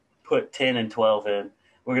going to put 10 and 12 in.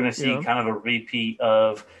 We're going to see kind of a repeat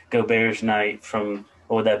of Gobert's night from,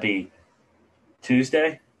 what would that be,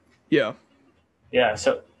 Tuesday? Yeah. Yeah,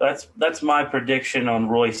 so that's my prediction on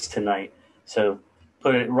Royce tonight. So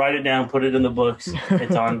write it down, put it in the books.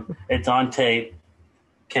 It's on tape.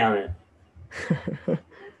 Count it.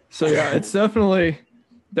 So yeah, it's definitely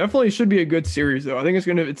should be a good series though. I think it's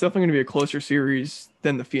definitely gonna be a closer series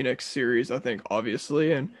than the Phoenix series, I think,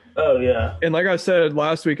 obviously. And and like I said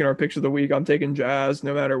last week in our picture of the week, I'm taking Jazz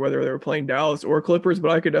no matter whether they were playing Dallas or Clippers,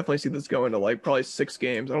 but I could definitely see this going to like probably 6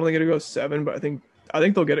 games. I don't think it'll go 7, but I think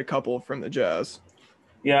they'll get a couple from the Jazz.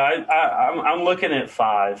 Yeah, I'm looking at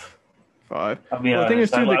 5. 5. I mean, the thing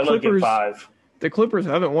is too, the Clippers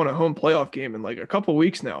haven't won a home playoff game in like a couple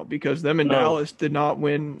weeks now because them and Dallas did not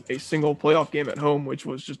win a single playoff game at home, which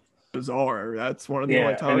was just bizarre. That's one of the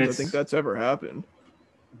only times I think that's ever happened.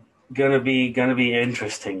 Gonna be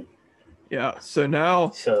interesting. Yeah. So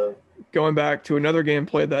now, going back to another game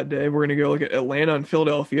played that day, we're gonna go look at Atlanta and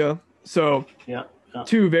Philadelphia. So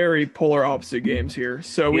two very polar opposite games here.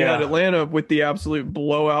 So we had Atlanta with the absolute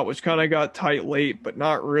blowout, which kind of got tight late, but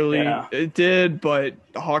not really. Yeah. It did, but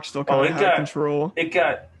the Hawks still kind of had control. It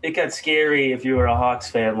got scary if you were a Hawks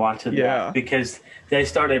fan watching that because they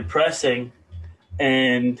started pressing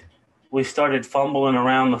and we started fumbling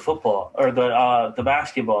around the football or the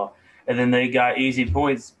basketball, and then they got easy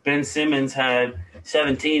points. Ben Simmons had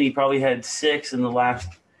 17. He probably had 6 in the last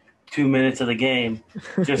 2 minutes of the game,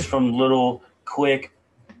 just from little quick,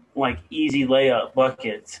 like easy layup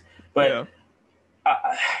buckets. But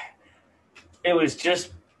it was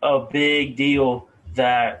just a big deal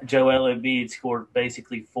that Joel Embiid scored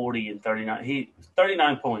basically 40 and 39.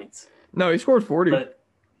 39 points. No, he scored 40. But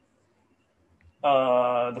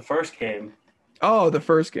the first game. Oh, the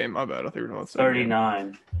first game. My bad. I think we were talking about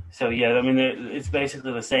 39. So yeah, I mean it's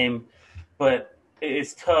basically the same, but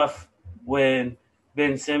it's tough when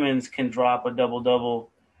Ben Simmons can drop a double-double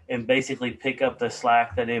and basically pick up the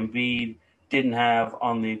slack that Embiid didn't have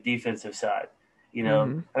on the defensive side. You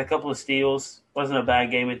know, had a couple of steals. Wasn't a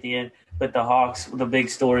bad game at the end. But the Hawks, the big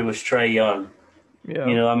story was Trae Young. Yeah.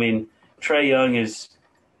 You know, I mean, Trae Young is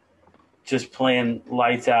just playing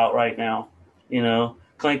lights out right now. You know,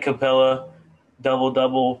 Clint Capella,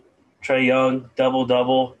 double-double. Trae Young,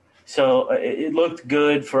 double-double. So it looked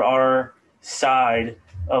good for our side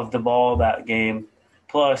of the ball that game.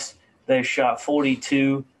 Plus, they shot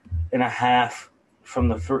 42.5 from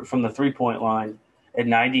the three-point line and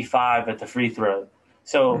 95 at the free throw.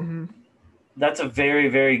 So that's a very,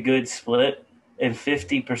 very good split. And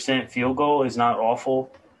 50% field goal is not awful.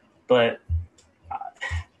 But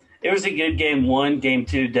it was a good game 1. Game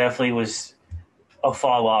 2 definitely was a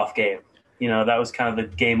fall-off game. You know, that was kind of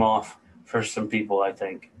the game off for some people, I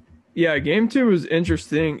think. Yeah, game 2 was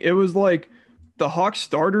interesting. It was like the Hawks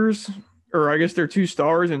starters, or I guess their 2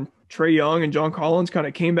 stars, and Trae Young and John Collins kind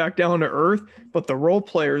of came back down to earth, but the role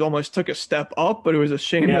players almost took a step up, but it was a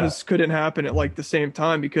shame that this couldn't happen at like the same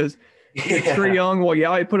time because Trae Young,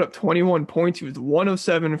 he put up 21 points. He was 1 of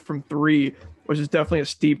 7 from 3, which is definitely a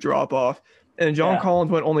steep drop off. And John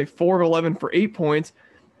Collins went only 4 of 11 for 8 points.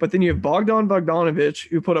 But then you have Bogdanovich,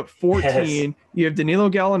 who put up 14. Yes. You have Danilo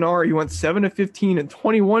Gallinari, who went 7 of 15 and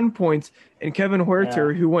 21 points, and Kevin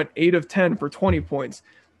Huerter, who went 8 of 10 for 20 points.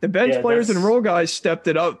 The bench Yeah, players and that's role guys stepped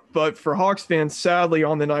it up, but for Hawks fans, sadly,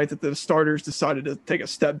 on the night that the starters decided to take a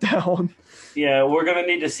step down. yeah. We're gonna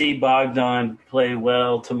need to see Bogdan play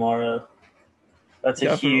well tomorrow. That's a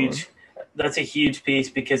Definitely. huge that's a huge piece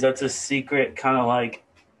because that's a secret kind of like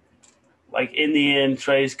in the end,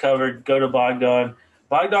 Trey's covered. Go to Bogdan.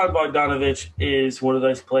 Bogdan Bogdanovich is one of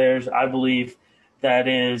those players I believe that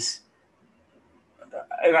is,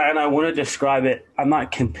 and I want to describe it. I'm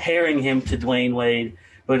not comparing him to Dwayne Wade,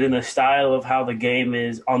 but in the style of how the game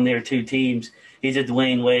is on their two teams, he's a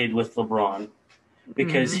Dwayne Wade with LeBron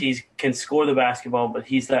because Hmm. he can score the basketball, but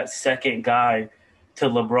he's that second guy to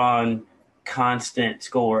LeBron, constant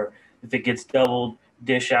score. If it gets doubled,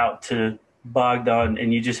 dish out to Bogdan,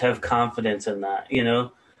 and you just have confidence in that, you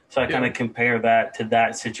know? So I kind Yeah. of compare that to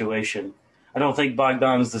that situation. I don't think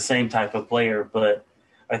Bogdan's the same type of player, but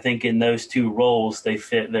I think in those two roles, they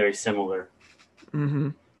fit very similar. Hmm.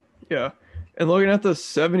 Yeah. And looking at the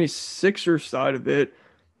 76ers side of it,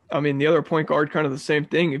 I mean, the other point guard, kind of the same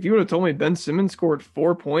thing. If you would have told me Ben Simmons scored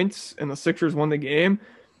 4 points and the Sixers won the game,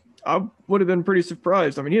 I would have been pretty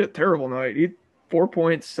surprised. I mean, he had a terrible night. He had 4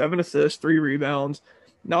 points, 7 assists, 3 rebounds.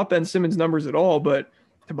 Not Ben Simmons' numbers at all, but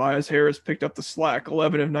Tobias Harris picked up the slack,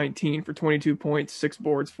 11 of 19 for 22 points, 6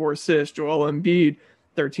 boards, 4 assists. Joel Embiid,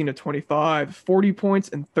 13 of 25, 40 points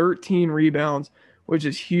and 13 rebounds, which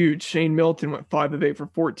is huge. Shane Milton went 5 of 8 for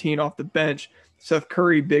 14 off the bench. Seth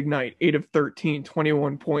Curry, big night, 8 of 13,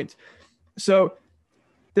 21 points. So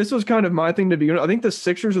this was kind of my thing to begin with. I think the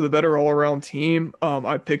Sixers are the better all around team.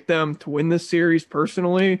 I picked them to win this series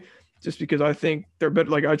personally, just because I think they're better.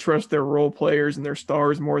 Like, I trust their role players and their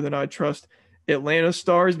stars more than I trust Atlanta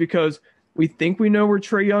stars, because we think we know where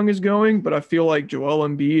Trey Young is going, but I feel like Joel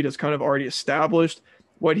Embiid has kind of already established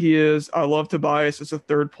what he is. I love Tobias as a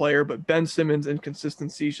third player, but Ben Simmons'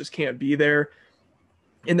 inconsistencies just can't be there.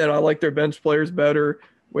 And then I like their bench players better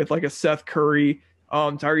with like a Seth Curry.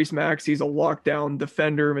 Tyrese Maxey's a lockdown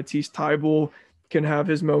defender. Matisse Thybulle can have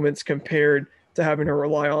his moments compared to having to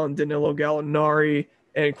rely on Danilo Gallinari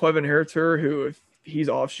and Clevin Herter, who, if he's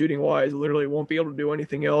off shooting wise, literally won't be able to do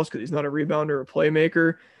anything else because he's not a rebounder or a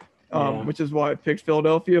playmaker, Yeah. which is why I picked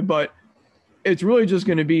Philadelphia. But it's really just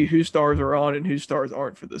going to be whose stars are on and whose stars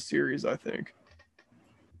aren't for this series, I think.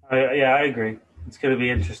 Yeah, I agree. It's going to be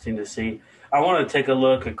interesting to see. I want to take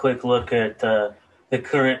a quick look at the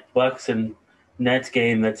current Bucks and Nets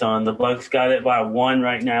game that's on. The Bucks got it by one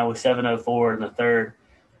right now with 7:04 in the third.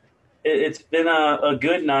 It's been a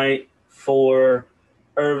good night for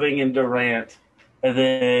Irving and Durant, and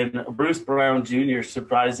then Bruce Brown Jr.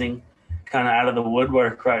 surprising, kind of out of the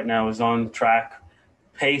woodwork right now, is on track,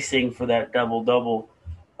 pacing for that double double,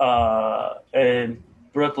 and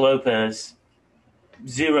Brooke Lopez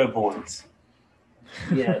 0 points.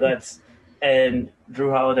 Yeah, that's and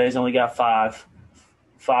Drew Holiday's only got five,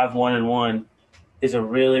 1-1 is a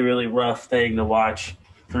really, really rough thing to watch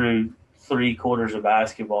through 3 quarters of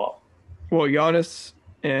basketball. Well, Giannis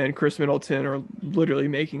and Chris Middleton are literally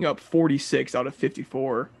making up 46 out of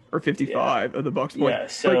 54 or Yeah, 55 of the Bucks points.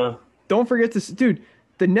 yeah. Like, So don't forget this, dude.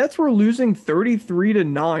 The Nets were losing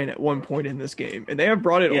 33-9 at one point in this game, and they have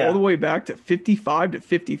brought it all yeah, the way back to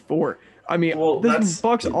 55-54. I mean, well, this that's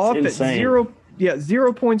Bucks it's offense, insane. zero, yeah,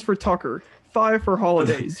 0 points for Tucker, 5 for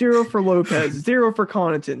Holiday, 0 for Lopez, 0 for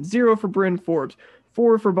Connaughton, 0 for Bryn Forbes,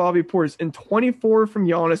 4 for Bobby Portis, and 24 from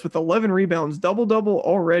Giannis with 11 rebounds, double double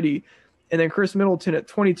already. And then Chris Middleton at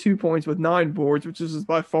 22 points with 9 boards, which is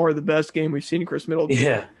by far the best game we've seen Chris Middleton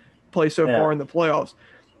Yeah, play so yeah. far in the playoffs.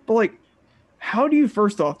 But like, how do you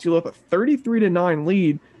first off deal up a 33-9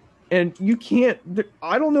 lead, and you can't?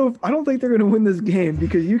 I don't know. I don't think they're going to win this game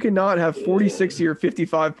because you cannot have 40, 60, or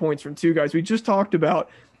 55 points from two guys. We just talked about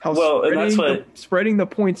how Well, and that's what spreading the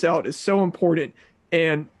points out is so important,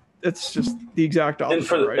 and it's just the exact and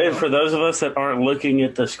opposite right and now. for those of us that aren't looking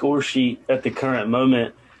at the score sheet at the current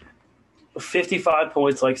moment, 55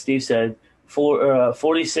 points, like Steve said,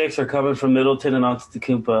 46 are coming from Middleton and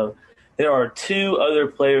Antetokounmpo. There are two other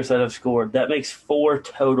players that have scored. That makes four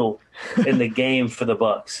total in the game for the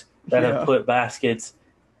Bucks that have Yeah, put baskets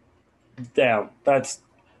down. That's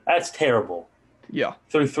terrible. yeah,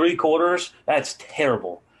 Through 3 quarters, that's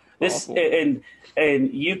terrible. This awful.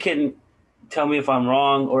 and you can tell me if I'm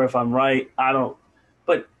wrong or if I'm right. I don't,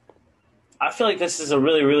 but I feel like this is a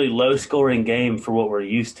really, really low scoring game for what we're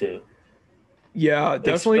used to, Yeah,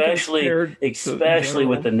 definitely especially compared to in especially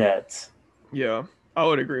with general. the Nets. Yeah, I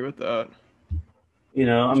would agree with that. You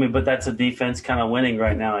know, I mean, but that's a defense kind of winning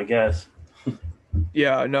right now, I guess.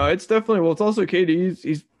 Yeah, no, it's definitely, well, it's also KD.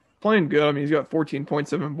 He's playing good. I mean, he's got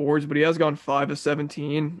 14.7 boards, but he has gone 5 of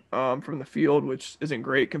 17 from the field, which isn't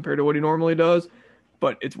great compared to what he normally does.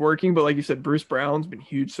 but it's working. But like you said, Bruce Brown's been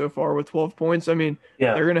huge so far with 12 points. I mean,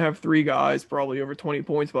 Yeah, they're gonna have three guys probably over 20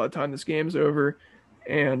 points by the time this game's over.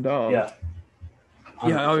 And yeah,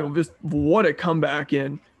 yeah, I 100%. mean, just what a comeback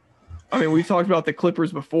in. I mean, we've talked about the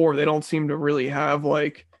Clippers before. They don't seem to really have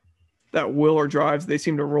like that will or drives. They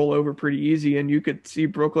seem to roll over pretty easy, and you could see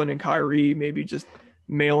Brooklyn and Kyrie maybe just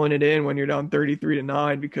mailing it in when you're down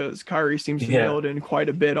 33-9 because Kyrie seems to Yeah, mail it in quite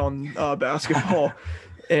a bit on basketball.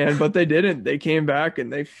 And but they didn't. They came back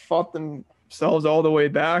and they fought themselves all the way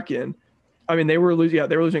back. And I mean, they were losing. Yeah,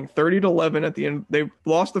 they were losing 30-11 at the end. They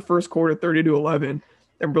lost the first quarter 30-11,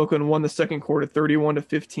 and Brooklyn won the second quarter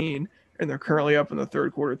 31-15, and they're currently up in the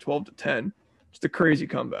third quarter 12-10. Just a crazy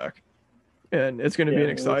comeback, and it's going to be yeah, an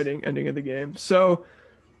exciting ending of the game. So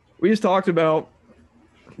we just talked about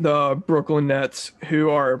the Brooklyn Nets, who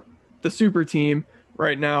are the super team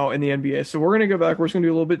right now in the NBA. So we're going to go back. We're just going to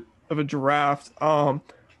do a little bit of a draft.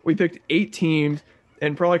 We picked 8 teams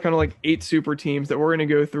and probably kind of like 8 super teams that we're going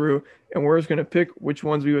to go through, and we're just going to pick which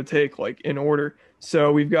ones we would take like in order.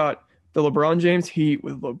 So we've got the LeBron James Heat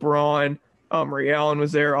with LeBron. Ray Allen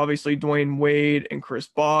was there, obviously Dwayne Wade and Chris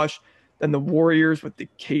Bosh. Then the Warriors with the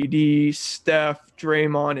KD, Steph,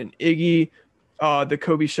 Draymond, and Iggy. The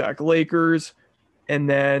Kobe Shaq Lakers. And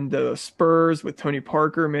then the Spurs with Tony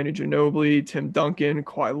Parker, Manu Ginobili, Tim Duncan,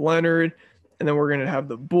 Kawhi Leonard. And then we're going to have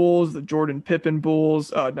the Bulls, the Jordan Pippen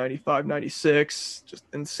Bulls, 95, 96, just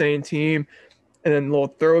insane team. And then a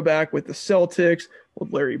little throwback with the Celtics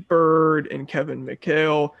with Larry Bird and Kevin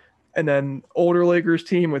McHale. And then older Lakers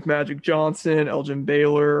team with Magic Johnson, Elgin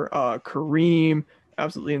Baylor, Kareem,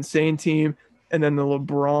 absolutely insane team. And then the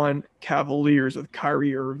LeBron Cavaliers with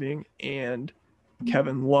Kyrie Irving and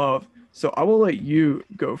Kevin Love. So I will let you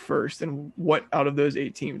go first. And what out of those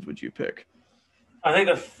 8 teams would you pick? I think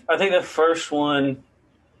the first one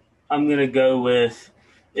I'm gonna go with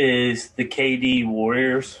is the KD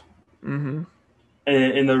Warriors, Mm-hmm.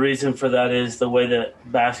 and the reason for that is the way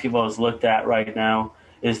that basketball is looked at right now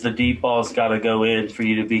is the deep ball's got to go in for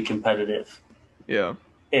you to be competitive, Yeah.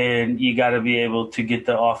 and you got to be able to get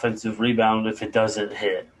the offensive rebound if it doesn't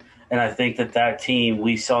hit. And I think that team,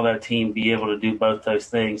 we saw that team be able to do both those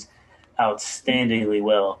things outstandingly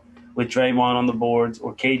well with Draymond on the boards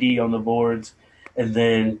or KD on the boards, and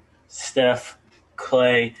then Steph,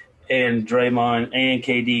 Clay, and Draymond and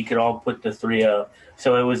KD could all put the three up.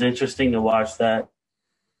 So it was interesting to watch that.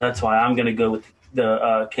 That's why I'm going to go with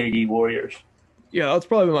the KD Warriors. Yeah, that's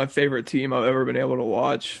probably my favorite team I've ever been able to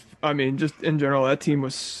watch. I mean, just in general, that team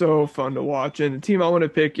was so fun to watch. And the team I want to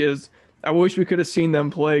pick is, I wish we could have seen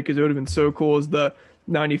them play because it would have been so cool, is the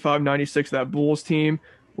 95, 96, that Bulls team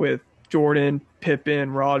with Jordan,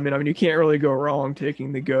 Pippen, Rodman. I mean, you can't really go wrong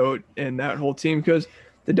taking the GOAT in that whole team because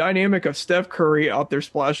the dynamic of Steph Curry out there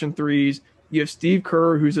splashing threes. You have Steve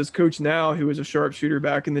Kerr, who's his coach now, who was a sharpshooter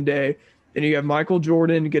back in the day. Then you have Michael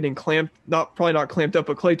Jordan getting clamped, probably not clamped up,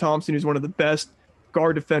 but Klay Thompson, who's one of the best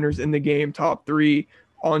guard defenders in the game, top 3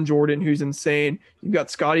 on Jordan, who's insane. You've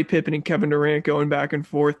got Scottie Pippen and Kevin Durant going back and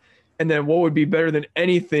forth. And then what would be better than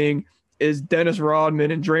anything is Dennis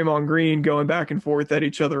Rodman and Draymond Green going back and forth at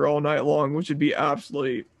each other all night long, which would be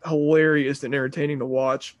absolutely hilarious and entertaining to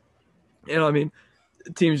watch. And I mean,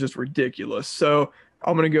 the team's just ridiculous. So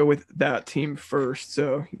I'm going to go with that team first.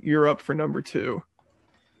 So you're up for number 2.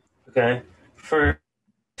 Okay. For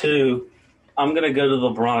 2, I'm going to go to the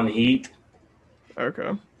LeBron Heat.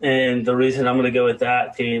 Okay. And the reason I'm going to go with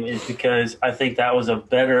that team is because I think that was a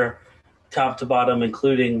better top to bottom,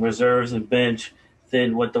 including reserves and bench,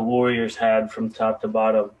 than what the Warriors had from top to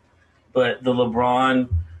bottom. But the LeBron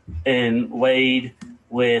and Wade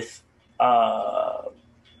with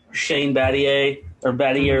Shane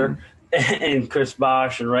Battier and Chris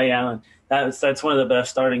Bosh and Ray Allen, that's one of the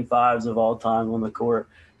best starting fives of all time on the court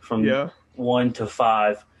from 1 to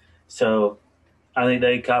 5. So I think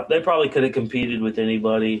they probably could have competed with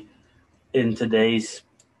anybody in today's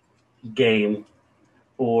game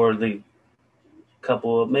or the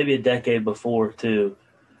couple, maybe a decade before too.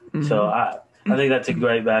 Mm-hmm. So I think that's a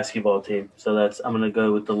great basketball team. So I'm going to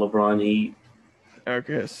go with the LeBron Heat.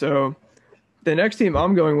 Okay, so the next team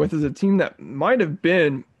I'm going with is a team that might have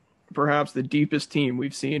been perhaps the deepest team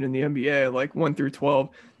we've seen in the NBA, like 1 through 12.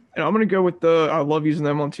 And I'm going to go with I love using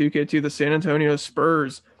them on 2K2, the San Antonio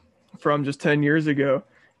Spurs from just 10 years ago,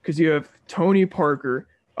 because you have Tony Parker,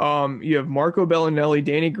 you have Marco Bellinelli,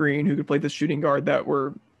 Danny Green, who could play the shooting guard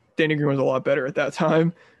Danny Green was a lot better at that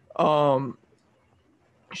time.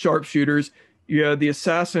 Sharpshooters. You have the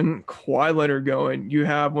assassin Kawhi Leonard going. You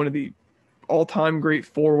have one of the all-time great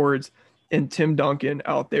forwards in Tim Duncan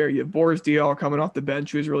out there. You have Boris Diaw coming off the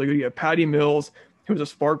bench, who was really good. You have Patty Mills, who was a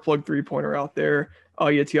spark plug three-pointer out there.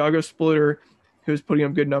 You have Tiago Splitter, who was putting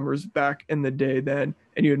up good numbers back in the day then.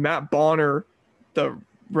 And you had Matt Bonner, the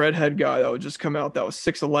redhead guy that would just come out that was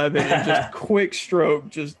 6'11" and just quick stroke,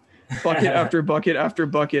 just bucket after bucket after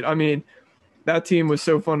bucket. I mean, that team was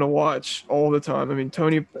so fun to watch all the time. I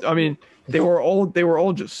mean, they were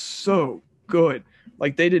all just so good.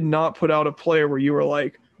 Like they did not put out a player where you were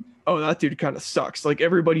like, oh, that dude kind of sucks. Like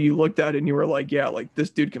everybody you looked at and you were like, yeah, like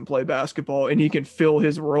this dude can play basketball and he can fill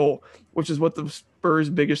his role, which is what the Spurs'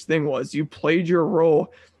 biggest thing was. You played your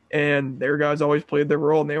role, and their guys always played their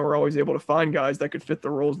role, and they were always able to find guys that could fit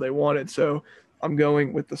the roles they wanted. So I'm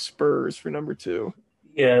going with the Spurs for number 2.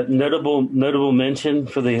 Yeah, notable mention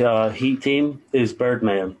for the Heat team is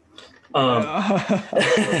Birdman. The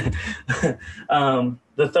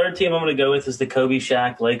third team I'm going to go with is the Kobe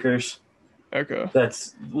Shaq Lakers. Okay.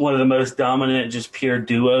 That's one of the most dominant, just pure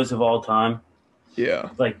duos of all time. Yeah.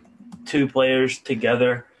 Like 2 players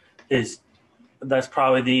together that's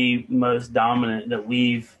probably the most dominant that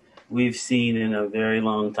we've seen in a very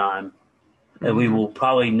long time. Mm-hmm. And we will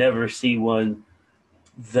probably never see one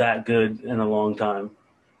that good in a long time.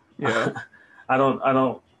 Yeah. I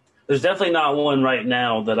don't there's definitely not one right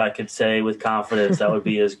now that I could say with confidence that would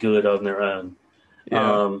be as good on their own.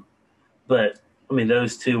 Yeah. But I mean,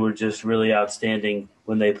 those 2 were just really outstanding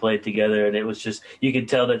when they played together, and it was just you could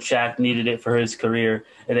tell that Shaq needed it for his career,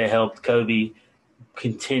 and it helped Kobe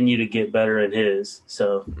continue to get better at his.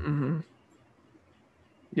 So,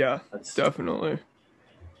 yeah, definitely.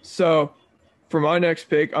 So, for my next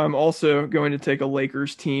pick, I'm also going to take a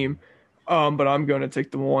Lakers team, but I'm going to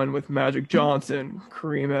take the one with Magic Johnson,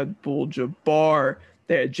 Kareem Abdul-Jabbar.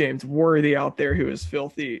 They had James Worthy out there who was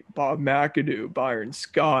filthy, Bob McAdoo, Byron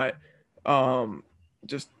Scott.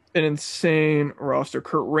 Just an insane roster.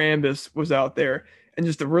 Kurt Rambis was out there, and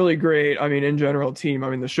just a really great, I mean, in general team. I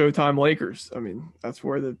mean, the Showtime Lakers. I mean, that's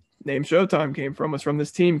where the name Showtime came from, was from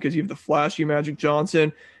this team, because you have the flashy Magic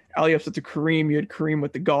Johnson, alley-ups to Kareem. You had Kareem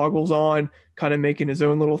with the goggles on, kind of making his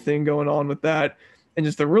own little thing going on with that, and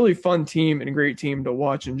just a really fun team and a great team to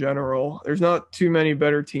watch in general. There's not too many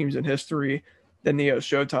better teams in history than the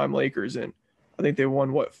Showtime Lakers, and I think they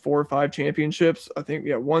won 4 or 5 championships. I think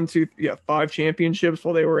 5 championships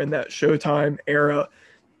while they were in that Showtime era,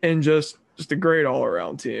 and just a great all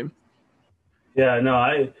around team. Yeah, no,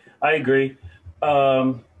 I agree.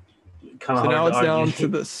 So now it's down to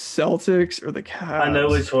the Celtics or the Cavs. I know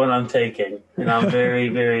which one I'm taking, and I'm very,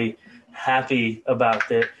 very happy about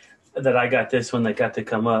that I got this one that got to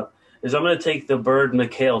come up. I'm going to take the Bird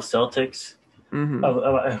McHale Celtics. Mm-hmm.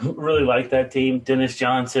 I really like that team. Dennis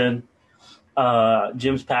Johnson,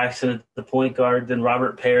 James Paxson at the point guard. Then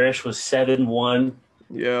Robert Parrish was 7-1.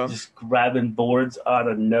 Yeah. Just grabbing boards out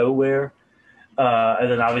of nowhere. And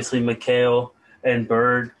then obviously McHale and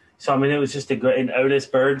Bird. So, I mean, it was just an Otis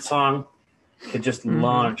Bird song could just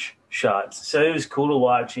launch shots. So it was cool to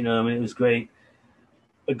watch, I mean, it was great.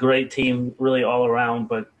 A great team really all around,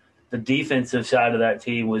 but the defensive side of that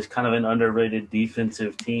team was kind of an underrated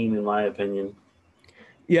defensive team, in my opinion.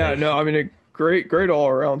 Yeah, no, I mean, a great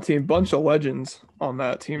all-around team. Bunch of legends on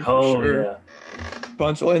that team for sure. Yeah.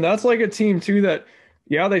 And that's like a team, too, that,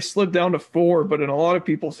 they slipped down to 4, but in a lot of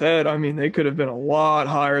people's head, I mean, they could have been a lot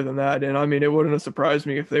higher than that. And, I mean, it wouldn't have surprised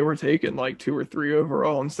me if they were taken like 2 or 3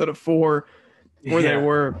 overall instead of 4 where they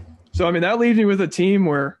were. So, I mean, that leaves me with a team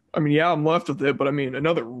where, I mean, I'm left with it, but, I mean,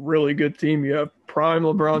 another really good team. You have prime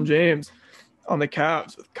LeBron James on the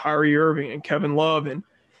Cavs with Kyrie Irving and Kevin Love, and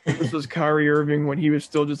this was Kyrie Irving when he was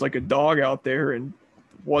still just like a dog out there and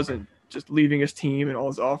wasn't just leaving his team and all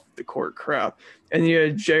his off the court crap. And you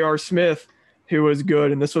had J.R. Smith, who was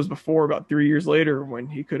good, and this was before about 3 years later when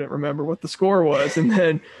he couldn't remember what the score was. And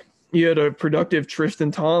then you had a productive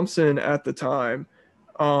Tristan Thompson at the time.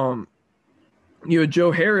 You had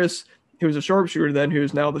Joe Harris, who was a sharpshooter then,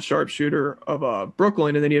 who's now the sharpshooter of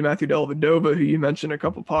Brooklyn. And then you had Matthew Dellavedova, who you mentioned a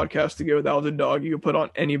couple podcasts ago. That was a dog you could put on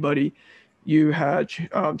anybody. You had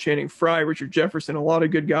Channing Frye, Richard Jefferson, a lot of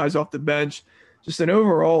good guys off the bench. Just an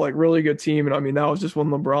overall like really good team. And I mean, that was just when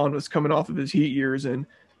LeBron was coming off of his Heat years and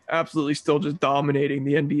absolutely still just dominating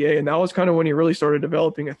the NBA. And that was kind of when he really started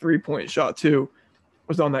developing a three-point shot too,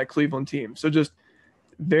 was on that Cleveland team. So just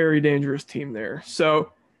very dangerous team there.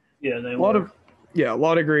 So a lot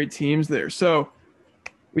of great teams there. So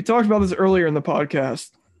we talked about this earlier in the podcast,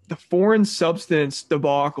 the foreign substance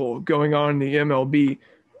debacle going on in the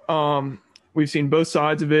MLB. We've seen both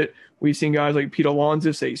sides of it. We've seen guys like Pete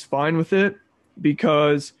Alonso say he's fine with it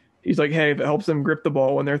because he's like, hey, if it helps them grip the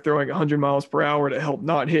ball when they're throwing 100 miles per hour to help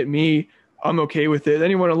not hit me, I'm okay with it. Then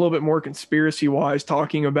he went a little bit more conspiracy-wise,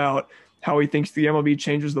 talking about how he thinks the MLB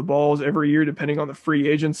changes the balls every year depending on the free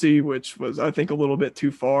agency, which was, I think, a little bit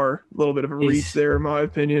too far, a little bit of a reach there, in my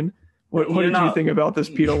opinion. What did you think about this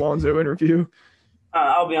Pete Alonso interview?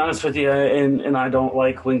 I'll be honest with you, and I don't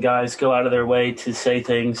like when guys go out of their way to say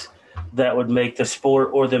things that would make the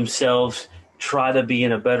sport or themselves try to be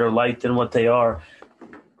in a better light than what they are.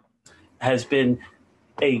 Has been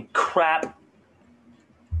a crap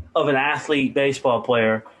of an athlete baseball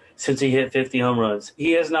player since he hit 50 home runs.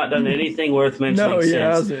 He has not done anything worth mentioning No, he since.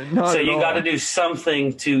 hasn't. Not So at you got to all. do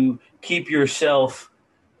something to keep yourself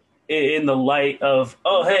in the light of,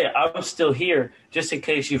 oh, hey, I'm still here, just in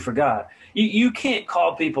case you forgot. You can't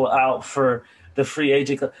call people out for the free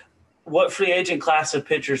agent. What free agent class of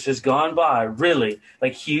pitchers has gone by, really,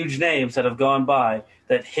 like huge names that have gone by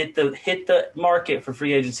that hit the market for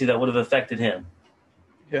free agency that would have affected him?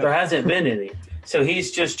 Yeah. There hasn't been any. So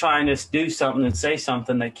he's just trying to do something and say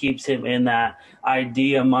something that keeps him in that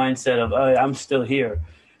idea mindset of, oh, I'm still here.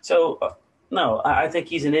 So, no, I think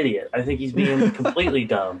he's an idiot. I think he's being completely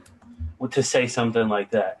dumb to say something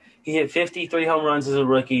like that. He hit 53 home runs as a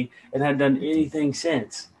rookie and hadn't done anything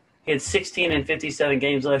since. He had 16 in 57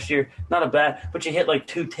 games last year. Not a bad, but you hit like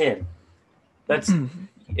 210. That's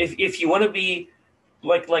if you want to be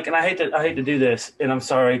like, and I hate to do this, and I'm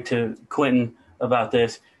sorry to Quentin about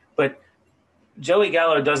this, but Joey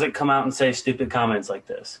Gallo doesn't come out and say stupid comments like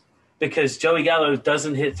this, because Joey Gallo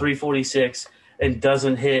doesn't hit 346 and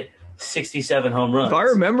doesn't hit 67 home runs. If I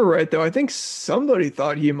remember right, though, I think somebody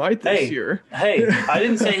thought he might this year. Hey, I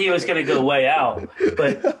didn't say he was going to go way out,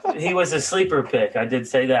 but he was a sleeper pick. I did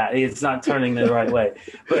say that. It's not turning the right way.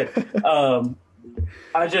 But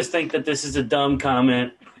I just think that this is a dumb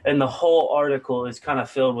comment, and the whole article is kind of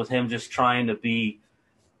filled with him just trying to be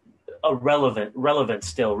relevant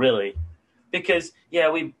still, really. Because, yeah,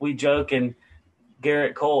 we joke, and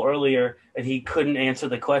Garrett Cole earlier, and he couldn't answer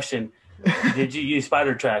the question, did you use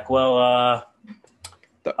Spider Track? Well,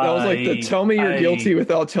 that was like the tell me you're guilty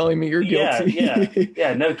without telling me you're guilty.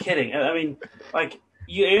 Yeah, no kidding. I mean, like,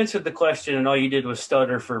 you answered the question and all you did was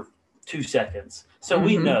stutter for 2 seconds. So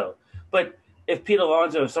we know. But if Pete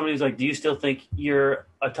Alonso, if somebody's like, do you still think you're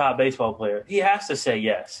a top baseball player? He has to say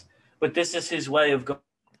yes. But this is his way of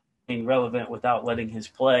being relevant without letting his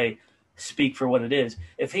play speak for what it is.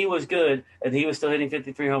 If he was good and he was still hitting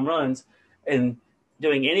 53 home runs and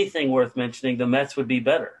doing anything worth mentioning, the Mets would be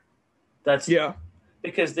better.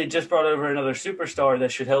 Because they just brought over another superstar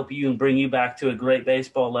that should help you and bring you back to a great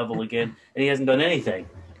baseball level again, and he hasn't done anything.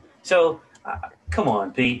 So, come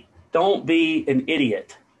on, Pete. Don't be an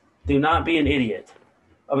idiot. Do not be an idiot.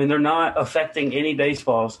 I mean, they're not affecting any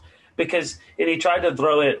baseballs and he tried to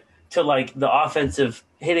throw it to, like, the offensive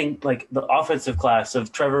hitting, like the offensive class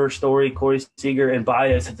of Trevor Story, Corey Seager, and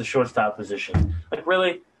Baez at the shortstop position. Like,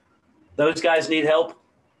 really? Those guys need help?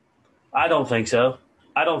 I don't think so.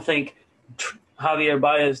 I don't think Javier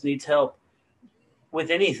Baez needs help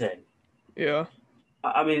with anything. Yeah.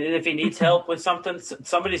 I mean, and if he needs help with something,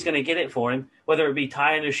 somebody's going to get it for him, whether it be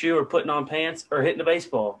tying a shoe or putting on pants or hitting a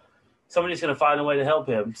baseball. Somebody's going to find a way to help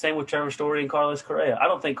him. Same with Trevor Story and Carlos Correa. I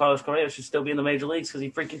don't think Carlos Correa should still be in the major leagues because he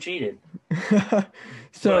freaking cheated.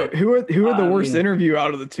 So who are the worst interview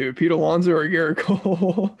out of the two, Pete Alonso or Garrett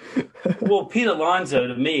Cole? Well, Pete Alonso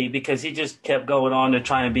to me, because he just kept going on to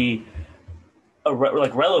try and be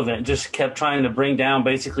relevant, just kept trying to bring down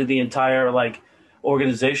basically the entire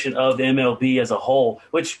organization of the MLB as a whole,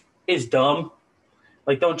 which is dumb.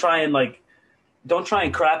 Like, don't try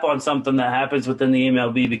and crap on something that happens within the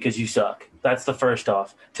MLB because you suck. That's the first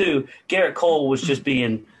off. 2, Garrett Cole was just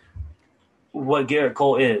being what Garrett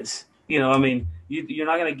Cole is. You know, I mean, you're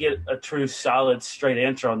not going to get a true, solid, straight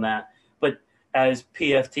answer on that. But as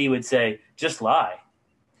PFT would say, just lie.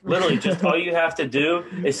 Literally, just all you have to do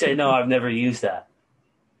is say, no, I've never used that.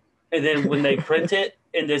 And then when they print it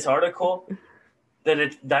in this article,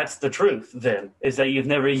 then that's the truth then, is that you've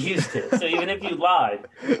never used it. So even if you lied,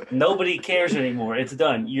 nobody cares anymore. It's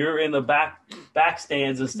done. You're in the back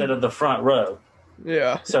stands instead of the front row.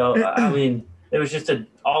 Yeah. So, I mean, it was just an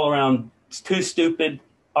all-around 2 stupid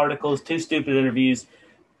articles, 2 stupid interviews.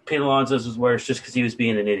 Pete Alonso's was worse just because he was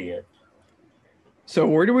being an idiot. So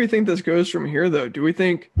where do we think this goes from here, though? Do we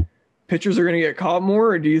think pitchers are going to get caught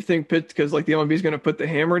more, or do you think because the MLB is going to put the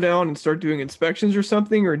hammer down and start doing inspections or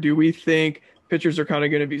something, or do we think pitchers are kind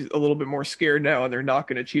of going to be a little bit more scared now and they're not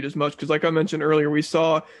going to cheat as much? Because like I mentioned earlier, we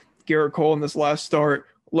saw Garrett Cole in this last start,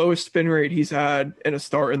 lowest spin rate he's had in a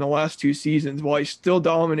start in the last 2 seasons, while he still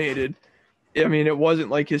dominated. I mean, it wasn't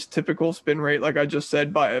like his typical spin rate, like I just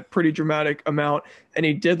said, by a pretty dramatic amount. And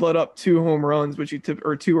he did let up 2 home runs,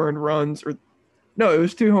 or 2 earned runs, or no, it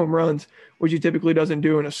was 2 home runs, which he typically doesn't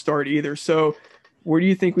do in a start either. So where do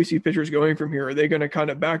you think we see pitchers going from here? Are they going to kind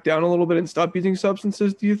of back down a little bit and stop using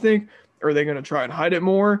substances, do you think? Or are they going to try and hide it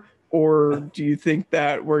more? or do you think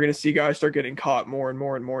that we're going to see guys start getting caught more and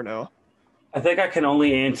more and more now? I think I can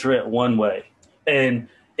only answer it one way, and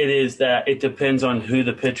it is that it depends on who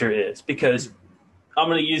the pitcher is, because I'm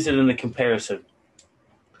going to use it in the comparison.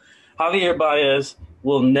 Javier Baez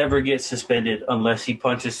will never get suspended unless he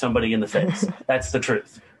punches somebody in the face. That's the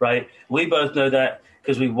truth, right? We both know that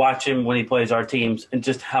because we watch him when he plays our teams and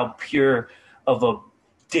just how pure of a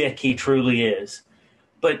dick he truly is.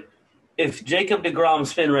 But if Jacob deGrom's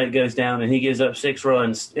spin rate goes down and he gives up 6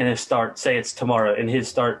 runs in his start, say it's tomorrow, in his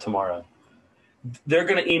start tomorrow, they're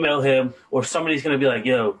going to email him, or somebody's going to be like,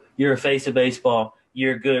 yo, you're a face of baseball.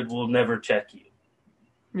 You're good. We'll never check you.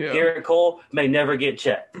 Yeah. Garrett Cole may never get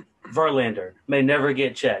checked. Verlander may never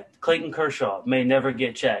get checked. Clayton Kershaw may never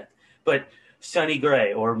get checked. But Sonny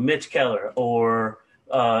Gray or Mitch Keller or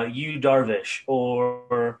Yu Darvish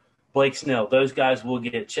or Blake Snell, those guys will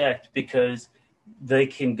get checked because they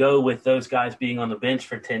can go with those guys being on the bench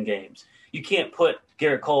for 10 games. You can't put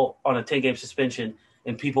Garrett Cole on a 10-game suspension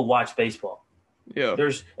and people watch baseball. Yeah.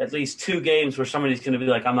 There's at least 2 games where somebody's going to be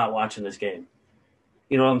like, I'm not watching this game.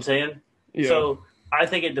 You know what I'm saying? Yeah. So I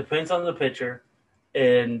think it depends on the pitcher,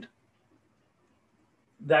 and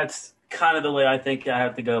that's kind of the way I think I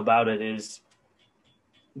have to go about it is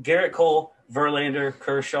Garrett Cole, Verlander,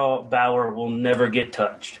 Kershaw, Bauer will never get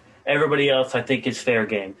touched. Everybody else, I think, is fair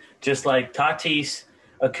game. Just like Tatis,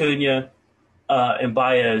 Acuna, and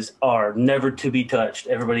Baez are never to be touched.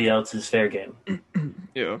 Everybody else is fair game.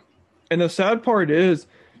 Yeah. And the sad part is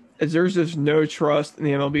there's just no trust in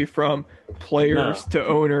the MLB from players to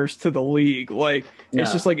owners to the league. Like,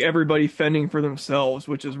 it's just like everybody fending for themselves,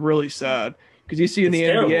 which is really sad. Because you see in the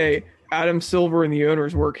NBA, Adam Silver and the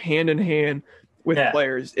owners work hand in hand with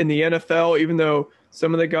players. In the NFL, even though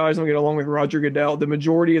some of the guys don't get along with Roger Goodell, the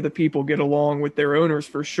majority of the people get along with their owners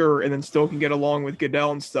for sure, and then still can get along with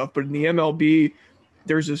Goodell and stuff. But in the MLB,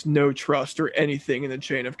 there's just no trust or anything in the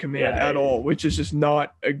chain of command at all, which is just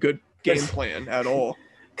not a good game plan at all.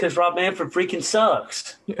 Because Rob Manfred freaking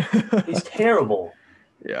sucks. He's terrible.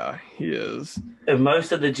 Yeah, he is. And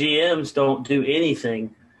most of the GMs don't do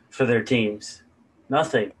anything for their teams.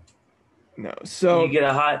 Nothing. No. So you get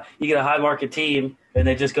a high market team and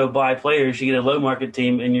they just go buy players. You get a low market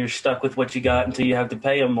team and you're stuck with what you got until you have to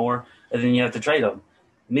pay them more, and then you have to trade them.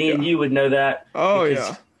 Me and you would know that. Oh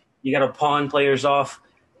yeah. You got to pawn players off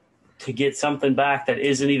to get something back that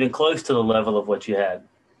isn't even close to the level of what you had.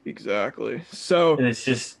 Exactly. So and it's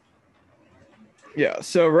just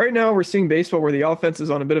so right now we're seeing baseball where the offense is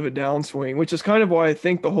on a bit of a downswing, which is kind of why I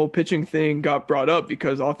think the whole pitching thing got brought up,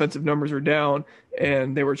 because offensive numbers are down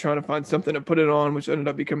and they were trying to find something to put it on, which ended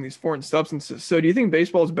up becoming these foreign substances. So do you think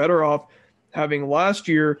baseball is better off having last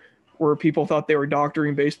year where people thought they were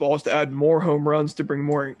doctoring baseballs to add more home runs to bring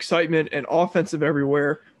more excitement and offensive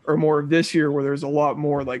everywhere, or more of this year where there's a lot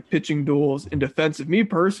more like pitching duels and defensive? Me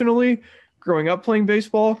personally, growing up playing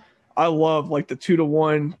baseball, I love like the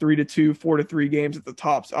 2-1, 3-2, 4-3 games at the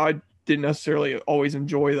tops. I didn't necessarily always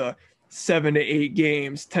enjoy the 7-8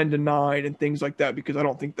 games, 10-9, and things like that, because I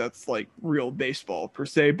don't think that's like real baseball per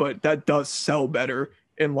se. But that does sell better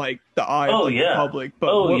in like the eye of the public.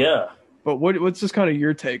 But But what's just kind of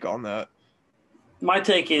your take on that? My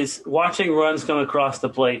take is watching runs come across the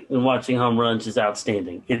plate and watching home runs is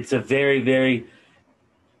outstanding. It's a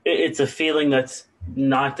it's a feeling that's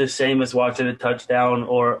not the same as watching a touchdown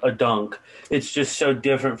or a dunk. It's just so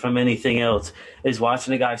different from anything else. Is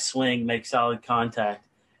watching a guy swing, make solid contact,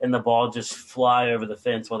 and the ball just fly over the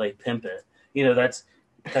fence while they pimp it. You know, that's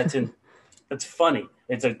funny.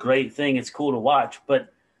 It's a great thing. It's cool to watch,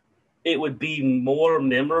 but it would be more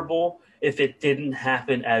memorable if it didn't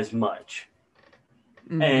happen as much.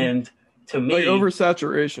 Mm-hmm. And to me, like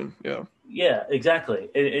oversaturation. Yeah, exactly.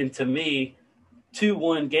 And to me,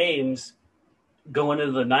 2-1 games going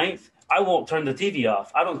into the 9th, I won't turn the TV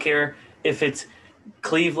off. I don't care if it's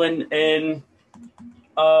Cleveland and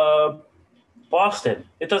Boston.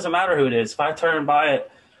 It doesn't matter who it is. If I turn by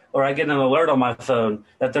it or I get an alert on my phone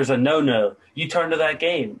that there's a no-no, you turn to that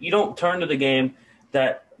game. You don't turn to the game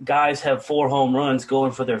that guys have 4 home runs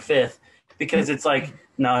going for their 5th, because it's like,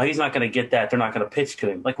 no, he's not going to get that. They're not going to pitch to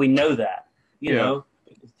him. Like, we know that, you know,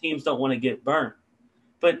 teams don't want to get burnt.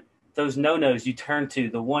 But those no-nos you turn to,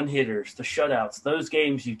 the one-hitters, the shutouts, those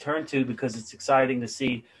games you turn to because it's exciting to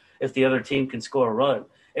see if the other team can score a run.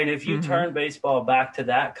 And if you turn baseball back to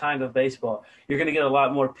that kind of baseball, you're going to get a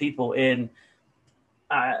lot more people in,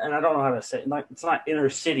 and I don't know how to say it, it's not inner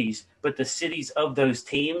cities, but the cities of those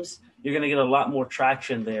teams, you're going to get a lot more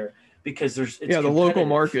traction there because it's the local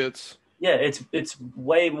markets. Yeah, it's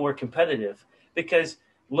way more competitive, because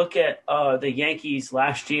look at the Yankees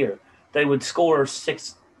last year. They would score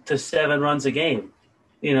 6 to 7 runs a game.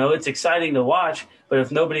 You know, it's exciting to watch, but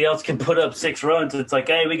if nobody else can put up 6 runs, it's like,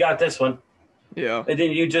 hey, we got this one. Yeah. And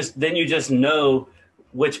then you just know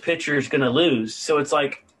which pitcher is going to lose. So it's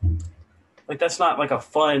like that's not like a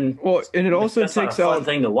fun. Well, and it also that's not a takes fun out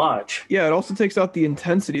thing to watch. yeah, it also takes out the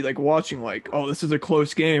intensity, like watching like, oh, this is a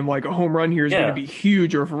close game, like a home run here is going to Yeah. be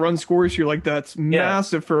huge, or if a run scores here, like that's Yeah.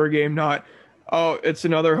 massive for a game, not oh, it's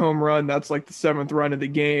another home run, that's like the seventh run of the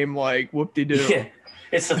game, like whoop-de-doo. Yeah.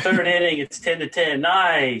 It's the third inning. It's 10-10.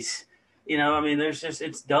 Nice. You know, I mean,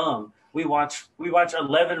 it's dumb. We watch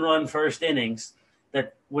 11-run first innings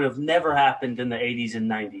that would have never happened in the 80s and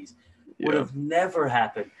 90s. Would have never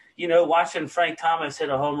happened. You know, watching Frank Thomas hit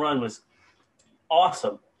a home run was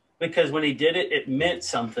awesome because when he did it, it meant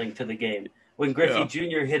something to the game. When Griffey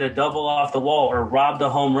Jr. hit a double off the wall or robbed a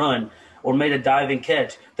home run or made a diving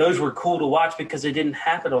catch, those were cool to watch because they didn't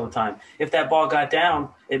happen all the time. If that ball got down,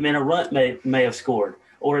 it meant a run may have scored,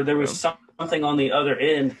 or there was something on the other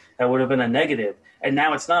end that would have been a negative. And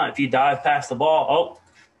now it's not. If you dive past the ball, oh,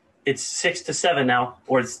 it's 6-7 now,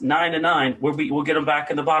 or it's 9-9. We'll get them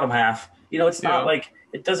back in the bottom half. You know, it's not like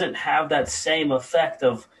it doesn't have that same effect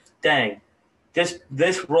of, dang,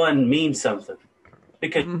 this run means something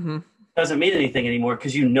because it doesn't mean anything anymore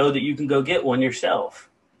because you know that you can go get one yourself.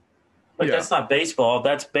 Like that's not baseball.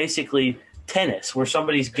 That's basically tennis where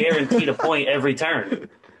somebody's guaranteed a point every turn.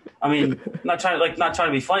 I mean, not trying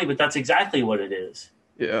to be funny, but that's exactly what it is.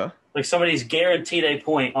 Yeah. Like somebody's guaranteed a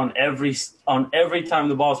point on every time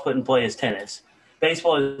the ball's put in play is tennis.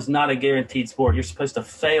 Baseball is not a guaranteed sport. You're supposed to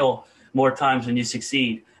fail more times than you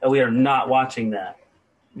succeed, and we are not watching that.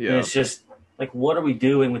 Yeah. And it's just like, what are we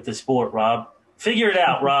doing with the sport, Rob? Figure it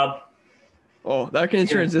out, Rob. Oh, that can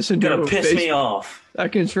transition to gonna piss me off.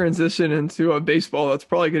 That can transition into a baseball that's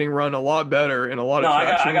probably getting run a lot better in a lot of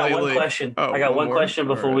traction I got lately. one question. Oh, I got one more? question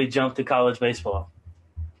before we jump to college baseball.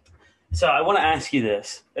 So I want to ask you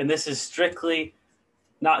this, and this is strictly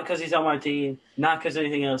not because he's on my team, not because of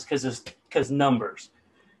anything else, because numbers.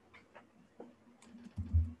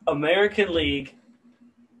 American League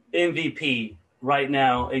MVP right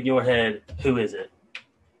now in your head, who is it?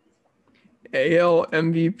 AL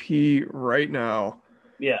MVP right now.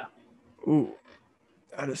 Yeah. Ooh,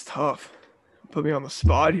 that is tough. Put me on the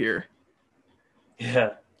spot here.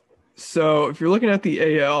 Yeah. So if you're looking at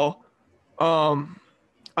the AL,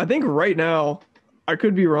 I think right now, I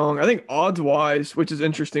could be wrong. I think odds-wise, which is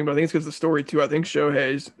interesting, but I think it's because of the story too. I think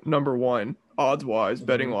Shohei's number one odds-wise,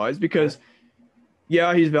 betting-wise, because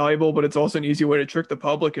yeah, he's valuable, but it's also an easy way to trick the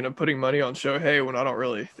public into putting money on Shohei when I don't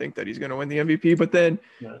really think that he's going to win the MVP. But then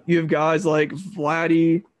you have guys like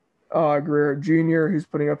Vladdy, Guerrero Jr., who's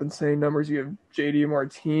putting up insane numbers. You have JD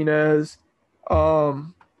Martinez.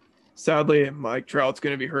 Sadly, Mike Trout's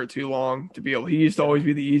going to be hurt too long to be able. He used to always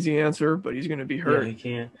be the easy answer, but he's going to be hurt. Yeah, he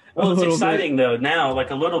can't. Well, it's exciting though now,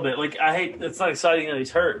 like a little bit. Like it's not exciting that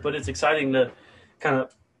he's hurt, but it's exciting to kind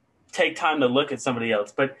of take time to look at somebody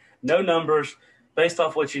else. But no numbers. Based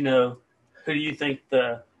off what you know, who do you think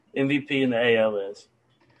the MVP in the AL is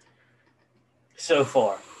so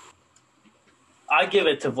far? I give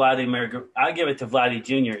it to Vladdy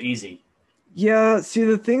Jr. easy. Yeah, see,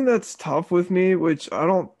 the thing that's tough with me, which I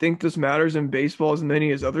don't think this matters in baseball as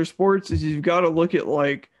many as other sports, is you've got to look at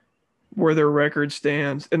like where their record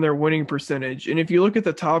stands and their winning percentage. And if you look at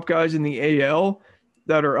the top guys in the AL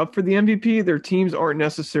that are up for the MVP, their teams aren't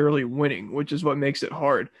necessarily winning, which is what makes it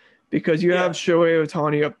hard. Because you have Shohei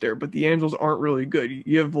Ohtani up there, but the Angels aren't really good.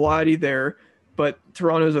 You have Vladdy there, but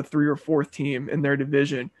Toronto's a 3 or 4th team in their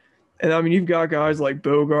division. And I mean, you've got guys like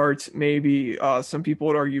Bogarts, maybe some people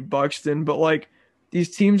would argue Buxton, but like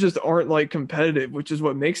these teams just aren't like competitive, which is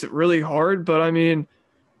what makes it really hard. But I mean,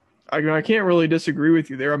 I can't really disagree with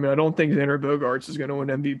you there. I mean, I don't think Xander Bogarts is going to win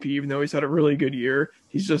MVP, even though he's had a really good year.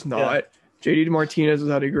 He's just not. Yeah. JD Martinez has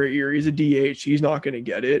had a great year. He's a DH. He's not going to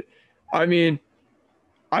get it. I mean,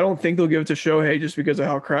 I don't think they'll give it to Shohei just because of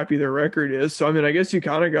how crappy their record is. So, I mean, I guess you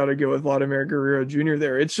kind of got to go with Vladimir Guerrero Jr.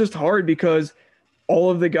 there. It's just hard because all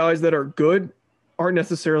of the guys that are good aren't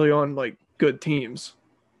necessarily on, like, good teams.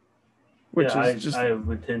 Which I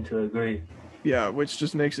would tend to agree. Yeah, which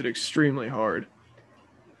just makes it extremely hard.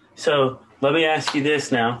 So, let me ask you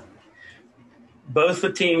this now. Both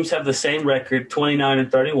the teams have the same record,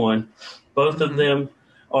 29-31. Both of them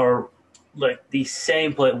are like the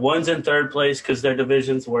same play. One's in 3rd place because their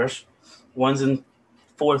division's worse. One's in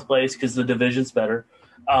 4th place because the division's better.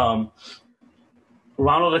 Ronald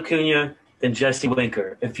Acuna and Jesse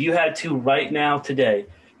Winker. If you had to right now today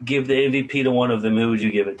give the MVP to one of them, who would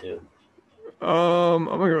you give it to? I'm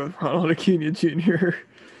gonna go with Ronald Acuna Jr.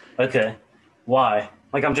 Okay. Why?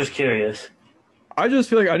 Like, I'm just curious. I just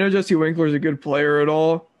feel like I know Jesse Winkler is a good player at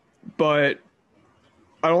all, but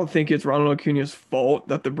I don't think it's Ronald Acuna's fault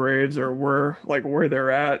that the Braves are where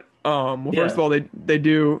they're at. Well, first Yeah, of all, they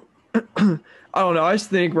do. I don't know. I just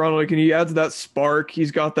think Ronald Acuna, he adds that spark.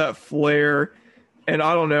 He's got that flair, and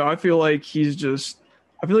I don't know. I feel like he's just.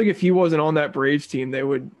 I feel like if he wasn't on that Braves team, they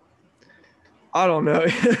would. I don't know.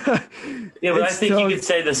 yeah, but I It's think you tough. could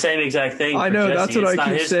say the same exact thing I for know Jesse. that's what It's I not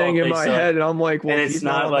keep his saying fault in they my suck, head, and I'm like, well, and if it's he's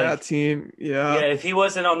not not on that like team, yeah, yeah, if he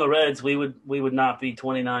wasn't on the Reds, we would not be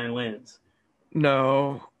 29 wins.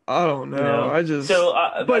 no, I don't You know. know, I just, so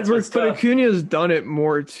but that's what's but tough. Acuna's done it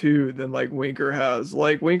more too than like Winker has.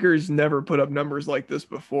 Like Winker's never put up numbers like this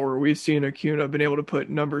before. We've seen Acuna been able to put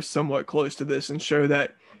numbers somewhat close to this and show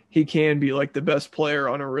that he can be like the best player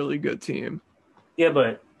on a really good team. Yeah,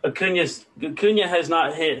 but Acuna has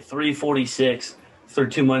not hit 346 through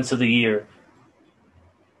 2 months of the year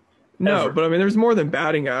No, ever. but I mean, there's more than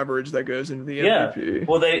batting average that goes into the Yeah.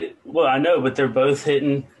 MVP. Well, I know, but they're both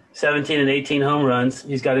hitting 17 and 18 home runs.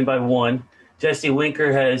 He's got him by one. Jesse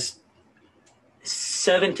Winker has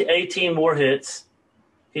 17, 18 more hits.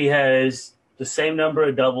 He has the same number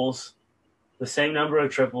of doubles, the same number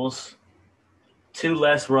of triples, two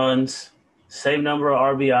less runs, same number of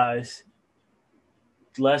RBIs,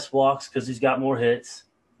 less walks because he's got more hits,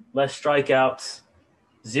 less strikeouts,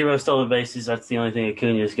 zero stolen bases. That's the only thing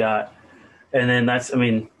Acuna's got. And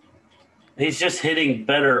then he's just hitting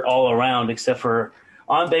better all around except for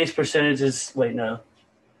on base percentages. Wait, no.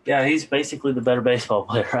 Yeah, he's basically the better baseball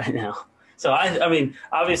player right now. So,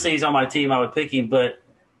 obviously he's on my team. I would pick him, but,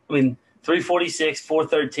 346,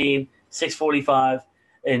 413, 645,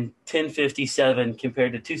 and 1057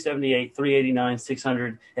 compared to 278, 389,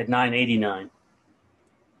 600, and 989.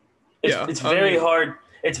 Yeah, It's I very mean, hard.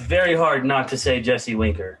 It's very hard not to say Jesse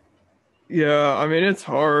Winker. yeah, I mean, it's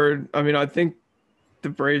hard. I mean, I think the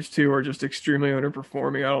Braves too are just extremely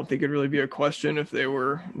underperforming. I don't think it'd really be a question if they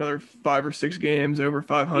were another 5 or 6 games over Yeah,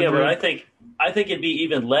 but 500. I think it'd be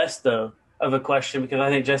even less though of a question because I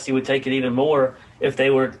think Jesse would take it even more if they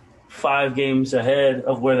were 5 games ahead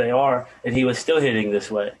of where they are and he was still hitting this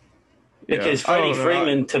way. Yeah, Because I Freddie don't know.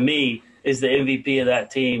 Freeman to me is the MVP of that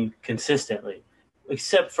team consistently.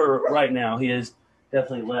 Except for right now, he is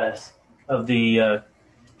definitely less of the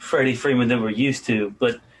Freddie Freeman that we're used to.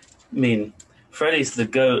 But Freddie's the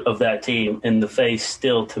GOAT of that team and the face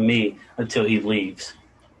still to me until he leaves.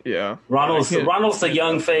 Yeah, I Ronald's the can't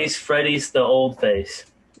young doubt that. face, Freddie's the old face.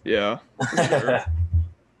 Yeah, for sure.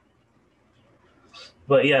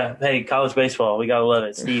 But yeah, hey, college baseball, we gotta love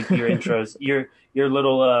it. Steve, your intros, your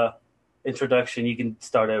little introduction, you can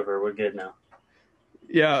start over. We're good now.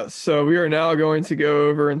 Yeah, so we are now going to go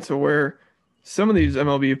over into where some of these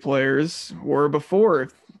MLB players were before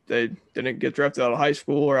if they didn't get drafted out of high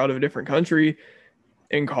school or out of a different country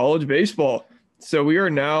in college baseball. So we are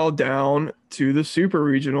now down to the super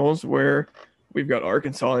regionals where we've got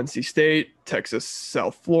Arkansas, NC State, Texas,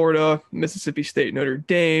 South Florida, Mississippi State, Notre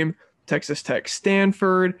Dame, Texas Tech,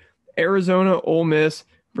 Stanford, Arizona, Ole Miss,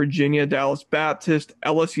 Virginia, Dallas Baptist,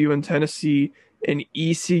 LSU, and Tennessee, and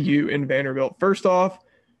ECU in Vanderbilt. First off,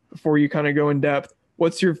 before you kind of go in depth,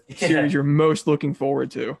 what's your Yeah. series you're most looking forward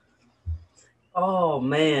to? Oh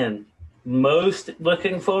man, most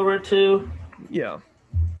looking forward to. Yeah.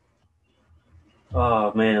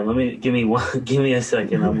 Oh man, let me give me one. Give me a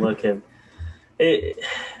second. I'm looking. It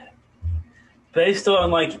based on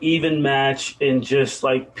like even match and just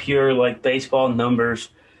like pure like baseball numbers.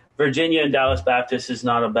 Virginia and Dallas Baptist is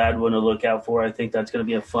not a bad one to look out for. I think that's going to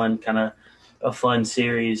be a fun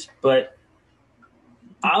series. But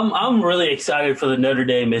I'm really excited for the Notre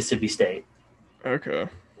Dame Mississippi State, Okay.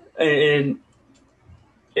 and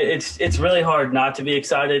it's really hard not to be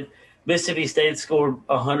excited. Mississippi State scored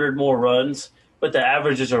 100 more runs, but the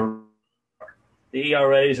averages are the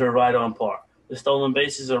ERAs are right on par. The stolen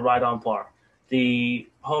bases are right on par. The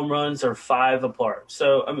home runs are 5 apart.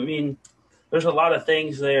 So there's a lot of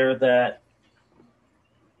things there that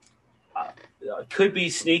could be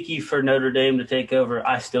sneaky for Notre Dame to take over.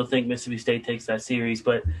 I still think Mississippi State takes that series,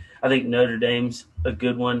 but I think Notre Dame's a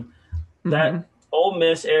good one. Hmm. That Ole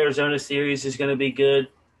Miss Arizona series is going to be good.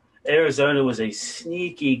 Arizona was a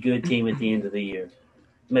sneaky good team at the end of the year.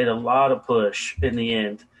 Made a lot of push in the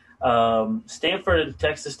end. Stanford and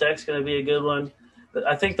Texas Tech is going to be a good one. But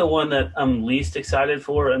I think the one that I'm least excited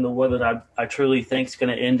for and the one that I truly think is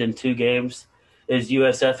going to end in 2 games is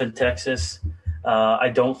USF and Texas. I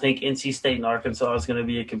don't think NC State and Arkansas is going to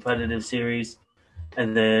be a competitive series.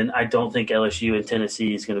 And then I don't think LSU and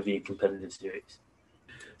Tennessee is going to be a competitive series.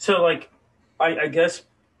 So, I guess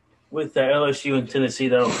with the LSU and Tennessee,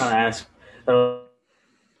 that'll kind of ask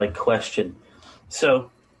a question. So,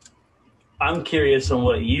 I'm curious on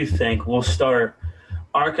what you think. We'll start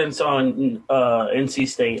Arkansas and NC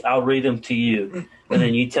State. I'll read them to you, and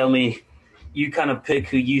then you tell me. You kind of pick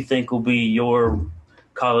who you think will be your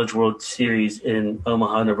College World Series in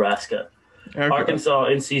Omaha, Nebraska. Okay. Arkansas,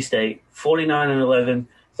 NC State, 49-11,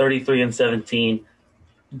 33-17.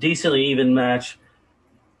 Decently even match.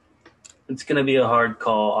 It's going to be a hard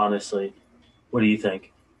call, honestly. What do you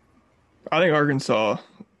think? I think Arkansas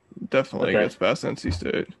definitely gets past NC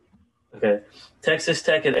State. Okay. Texas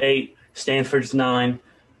Tech at 8, Stanford's 9,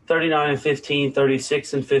 39-15,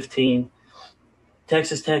 36-15.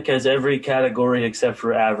 Texas Tech has every category except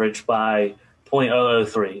for average by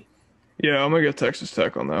 .003. Yeah, I'm going to get Texas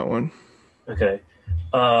Tech on that one. Okay.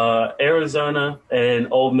 Arizona and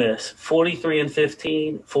Ole Miss,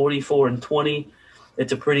 43-15, 44-20.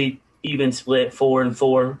 It's a pretty even split,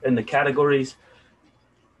 4-4 in the categories.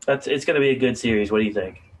 It's going to be a good series. What do you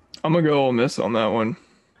think? I'm going to go Ole Miss on that one.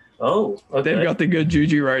 Oh, okay. They've got the good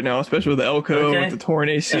juju right now, especially with Elko with the torn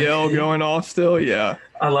ACL going off still. Yeah.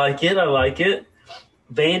 I like it.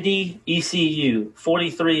 Vandy, ECU,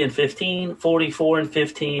 43-15,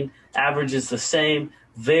 44-15. Average is the same,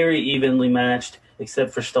 very evenly matched,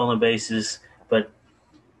 except for stolen bases. But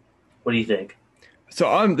what do you think?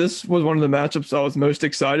 So this was one of the matchups I was most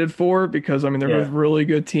excited for because, I mean, they're both really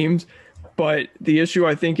good teams. But the issue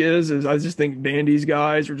I think is I just think Vandy's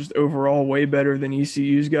guys are just overall way better than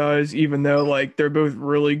ECU's guys, even though, like, they're both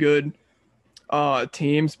really good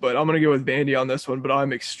teams. But I'm going to go with Vandy on this one, but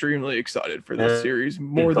I'm extremely excited for this series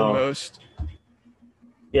more than most.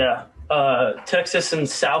 Yeah. Texas and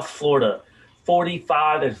South Florida,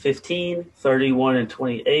 45-15,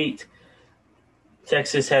 31-28.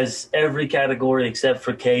 Texas has every category except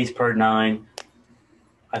for Ks per 9.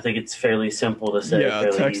 I think it's fairly simple to say. Yeah,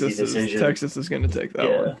 Texas is going to take that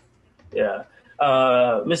one. Yeah.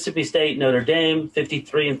 Mississippi State, Notre Dame,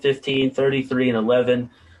 53-15, 33-11.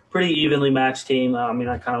 Pretty evenly matched team. I mean,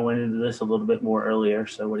 I kind of went into this a little bit more earlier.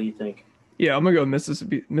 So what do you think? Yeah, I'm going to go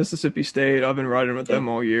Mississippi State. I've been riding with them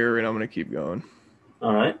all year, and I'm going to keep going.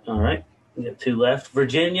 All right. We have 2 left.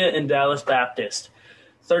 Virginia and Dallas Baptist,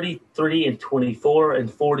 33-24 and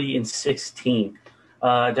 40-16.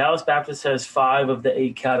 Dallas Baptist has 5 of the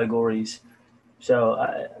 8 categories.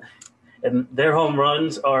 So, and their home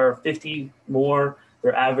runs are 50 more.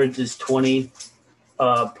 Their average is 20,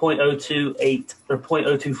 .028 or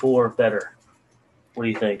 .024 better. What do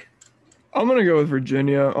you think? I'm going to go with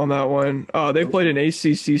Virginia on that one. They played an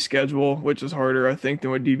ACC schedule, which is harder, I think, than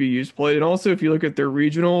what DBU's played. And also, if you look at their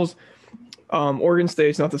regionals, Oregon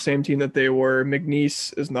State's not the same team that they were.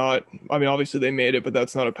 McNeese is not. I mean, obviously they made it, but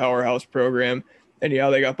that's not a powerhouse program. And yeah,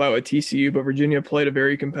 they got by with TCU, but Virginia played a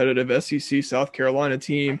very competitive SEC South Carolina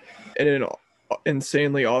team and an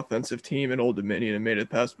insanely offensive team in Old Dominion and made it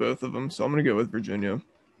past both of them. So I'm going to go with Virginia.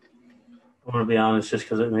 I want to be honest, just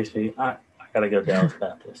because it makes me – I got to go Dallas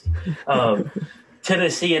Baptist.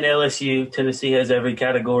 Tennessee and LSU. Tennessee has every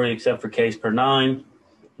category except for Ks per 9.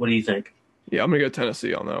 What do you think? Yeah, I'm going to go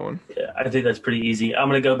Tennessee on that one. Yeah, I think that's pretty easy. I'm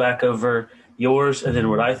going to go back over yours and then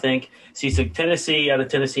what I think. So you took Tennessee out of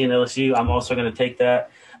Tennessee and LSU. I'm also going to take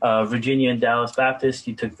that. Virginia and Dallas Baptist.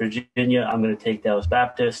 You took Virginia. I'm going to take Dallas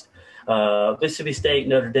Baptist. Mississippi State,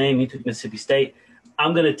 Notre Dame. You took Mississippi State.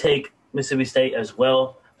 I'm going to take Mississippi State as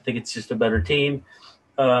well. I think it's just a better team.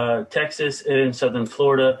 Texas and Southern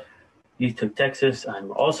Florida. You took Texas.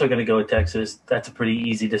 I'm also going to go with Texas. That's a pretty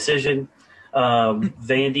easy decision.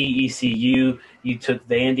 Vandy, ECU. You took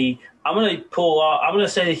Vandy. I'm going to pull off. I'm going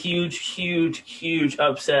to say a huge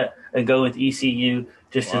upset and go with ECU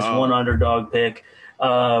just as one underdog pick.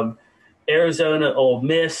 Arizona, Ole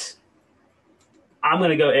Miss. I'm going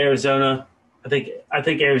to go Arizona. I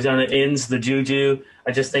think Arizona ends the juju.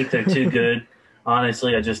 I just think they're too good.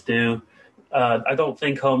 Honestly, I just do. I don't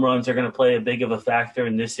think home runs are going to play a big of a factor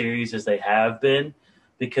in this series as they have been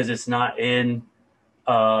because it's not in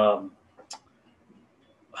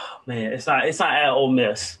it's not at Ole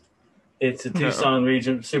Miss. It's a Tucson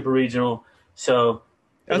region, super regional. So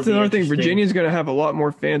that's another thing. Virginia's going to have a lot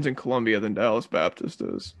more fans in Columbia than Dallas Baptist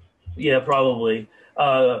is. Yeah, probably.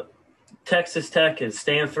 Texas Tech and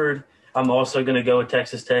Stanford. I'm also going to go with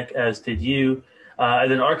Texas Tech, as did you.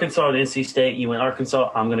 And then Arkansas and NC State. You went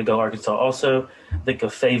Arkansas. I'm going to go Arkansas also. I think a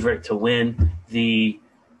favorite to win the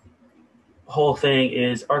whole thing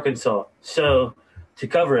is Arkansas. So to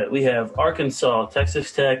cover it, we have Arkansas,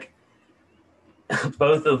 Texas Tech,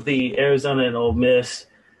 both of the Arizona and Ole Miss,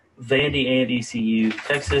 Vandy and ECU,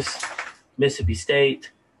 Texas, Mississippi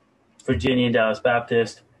State, Virginia and Dallas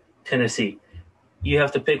Baptist, Tennessee. You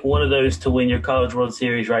have to pick one of those to win your College World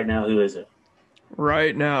Series right now. Who is it?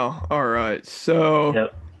 Right now. All right. So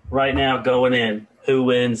yep. Right now going in, who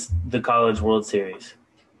wins the College World Series?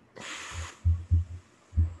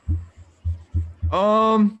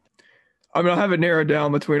 I mean, I have it narrowed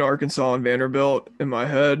down between Arkansas and Vanderbilt in my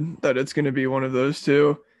head that it's going to be one of those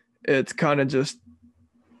two. It's kind of just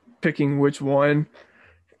picking which one,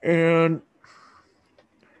 and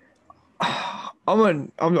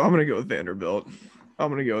I'm gonna go with Vanderbilt.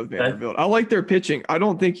 I'm gonna go with Okay. Vanderbilt. I like their pitching. I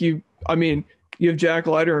don't think you. I mean, you have Jack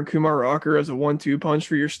Leiter and Kumar Rocker as a 1-2 punch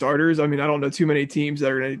for your starters. I mean, I don't know too many teams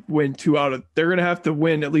that are gonna win two out of. They're gonna have to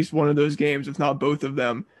win at least one of those games, if not both of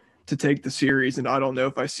them, to take the series. And I don't know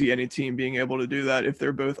if I see any team being able to do that if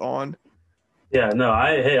they're both on. Yeah, no,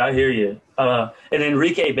 I hear you. And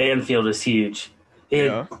Enrique Banfield is huge.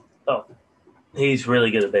 Yeah. Oh, he's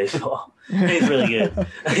really good at baseball. He's really good.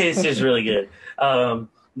 He's just really good.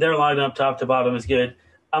 Their lineup, top to bottom, is good.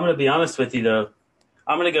 I'm going to be honest with you, though.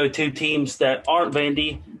 I'm going to go two teams that aren't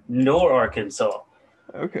Vandy nor Arkansas.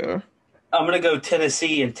 Okay. I'm going to go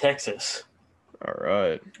Tennessee and Texas. All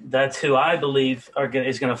right. That's who I believe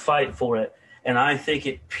is going to fight for it. And I think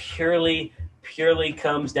it purely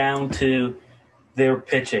comes down to their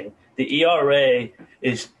pitching. The ERA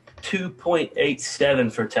is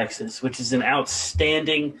 2.87 for Texas, which is an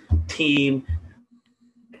outstanding team.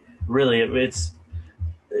 Really, it's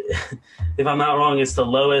if I'm not wrong, it's the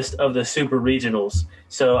lowest of the super regionals.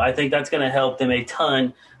 So I think that's going to help them a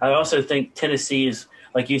ton. I also think Tennessee is,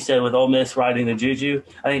 like you said, with Ole Miss riding the juju.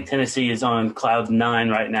 I think Tennessee is on cloud 9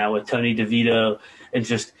 right now with Tony DeVito, and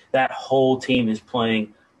just that whole team is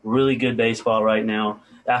playing really good baseball right now.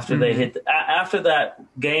 After they hit, after that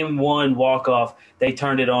game 1 walk-off, they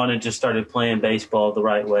turned it on and just started playing baseball the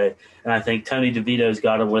right way. And I think Tony DeVito's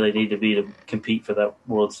got them where they need to be to compete for that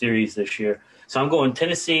World Series this year. So I'm going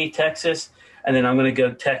Tennessee, Texas, and then I'm going to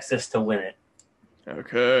go Texas to win it.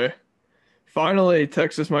 Okay. Finally,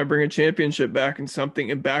 Texas might bring a championship back and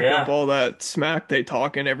something and back up all that smack they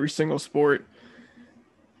talk in every single sport.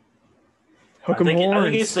 Hook 'em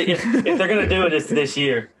horns. If they're going to do it, it's this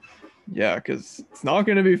year. Yeah, because it's not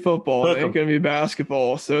going to be football. It ain't going to be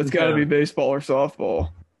basketball. So it's got to be baseball or softball.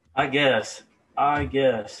 I guess. I'm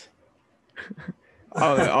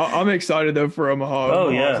excited, though, for Omaha. Oh,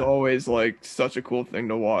 Omaha's yeah. always, like, such a cool thing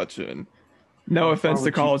to watch. And no offense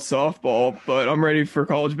to college softball, but I'm ready for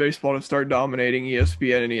college baseball to start dominating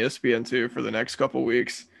ESPN and ESPN2 for the next couple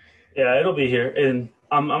weeks. Yeah, it'll be here. And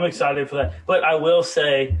I'm excited for that. But I will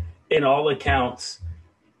say, in all accounts,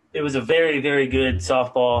 it was a very, very good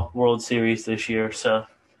softball World Series this year. So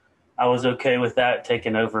I was okay with that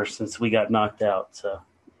taking over since we got knocked out. So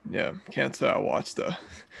yeah, can't say I watched a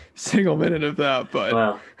single minute of that,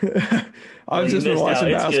 but I've just been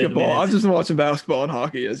watching basketball. I've just been watching basketball and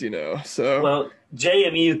hockey, as you know. So well,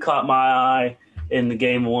 JMU caught my eye in the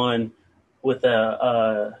game 1 with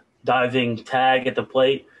a diving tag at the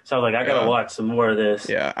plate. So I was like, I gotta watch some more of this.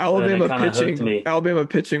 Yeah, Alabama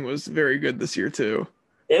pitching was very good this year too.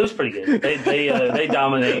 It was pretty good. They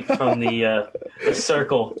dominate from the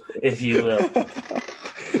circle, if you will.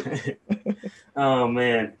 Oh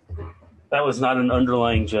man, that was not an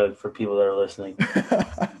underlying joke for people that are listening.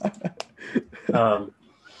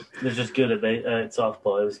 They're just good at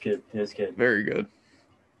softball. It was good. Very good.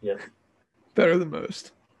 Yeah. Better than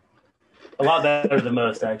most. A lot better than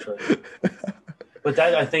most, actually. But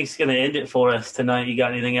that, I think, is going to end it for us tonight. You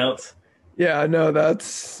got anything else? Yeah, no,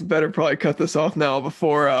 that's better probably cut this off now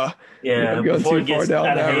before going too far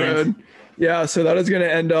down that road. Yeah, so that is going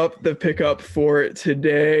to end up the pickup for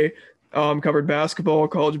today. Covered basketball,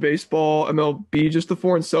 college baseball, MLB, just the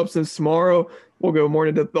foreign substance. Tomorrow, we'll go more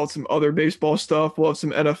into about some other baseball stuff. We'll have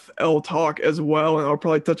some NFL talk as well, and I'll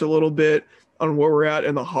probably touch a little bit on where we're at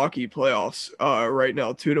in the hockey playoffs right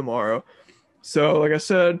now too tomorrow. So, like I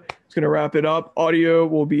said, it's going to wrap it up. Audio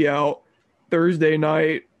will be out Thursday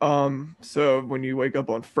night. So when you wake up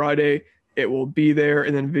on Friday, it will be there,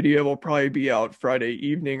 and then video will probably be out Friday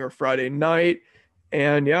evening or Friday night.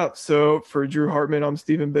 And yeah, so for Drew Hartman, I'm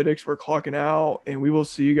Stephen Biddix. We're clocking out, and we will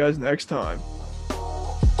see you guys next time.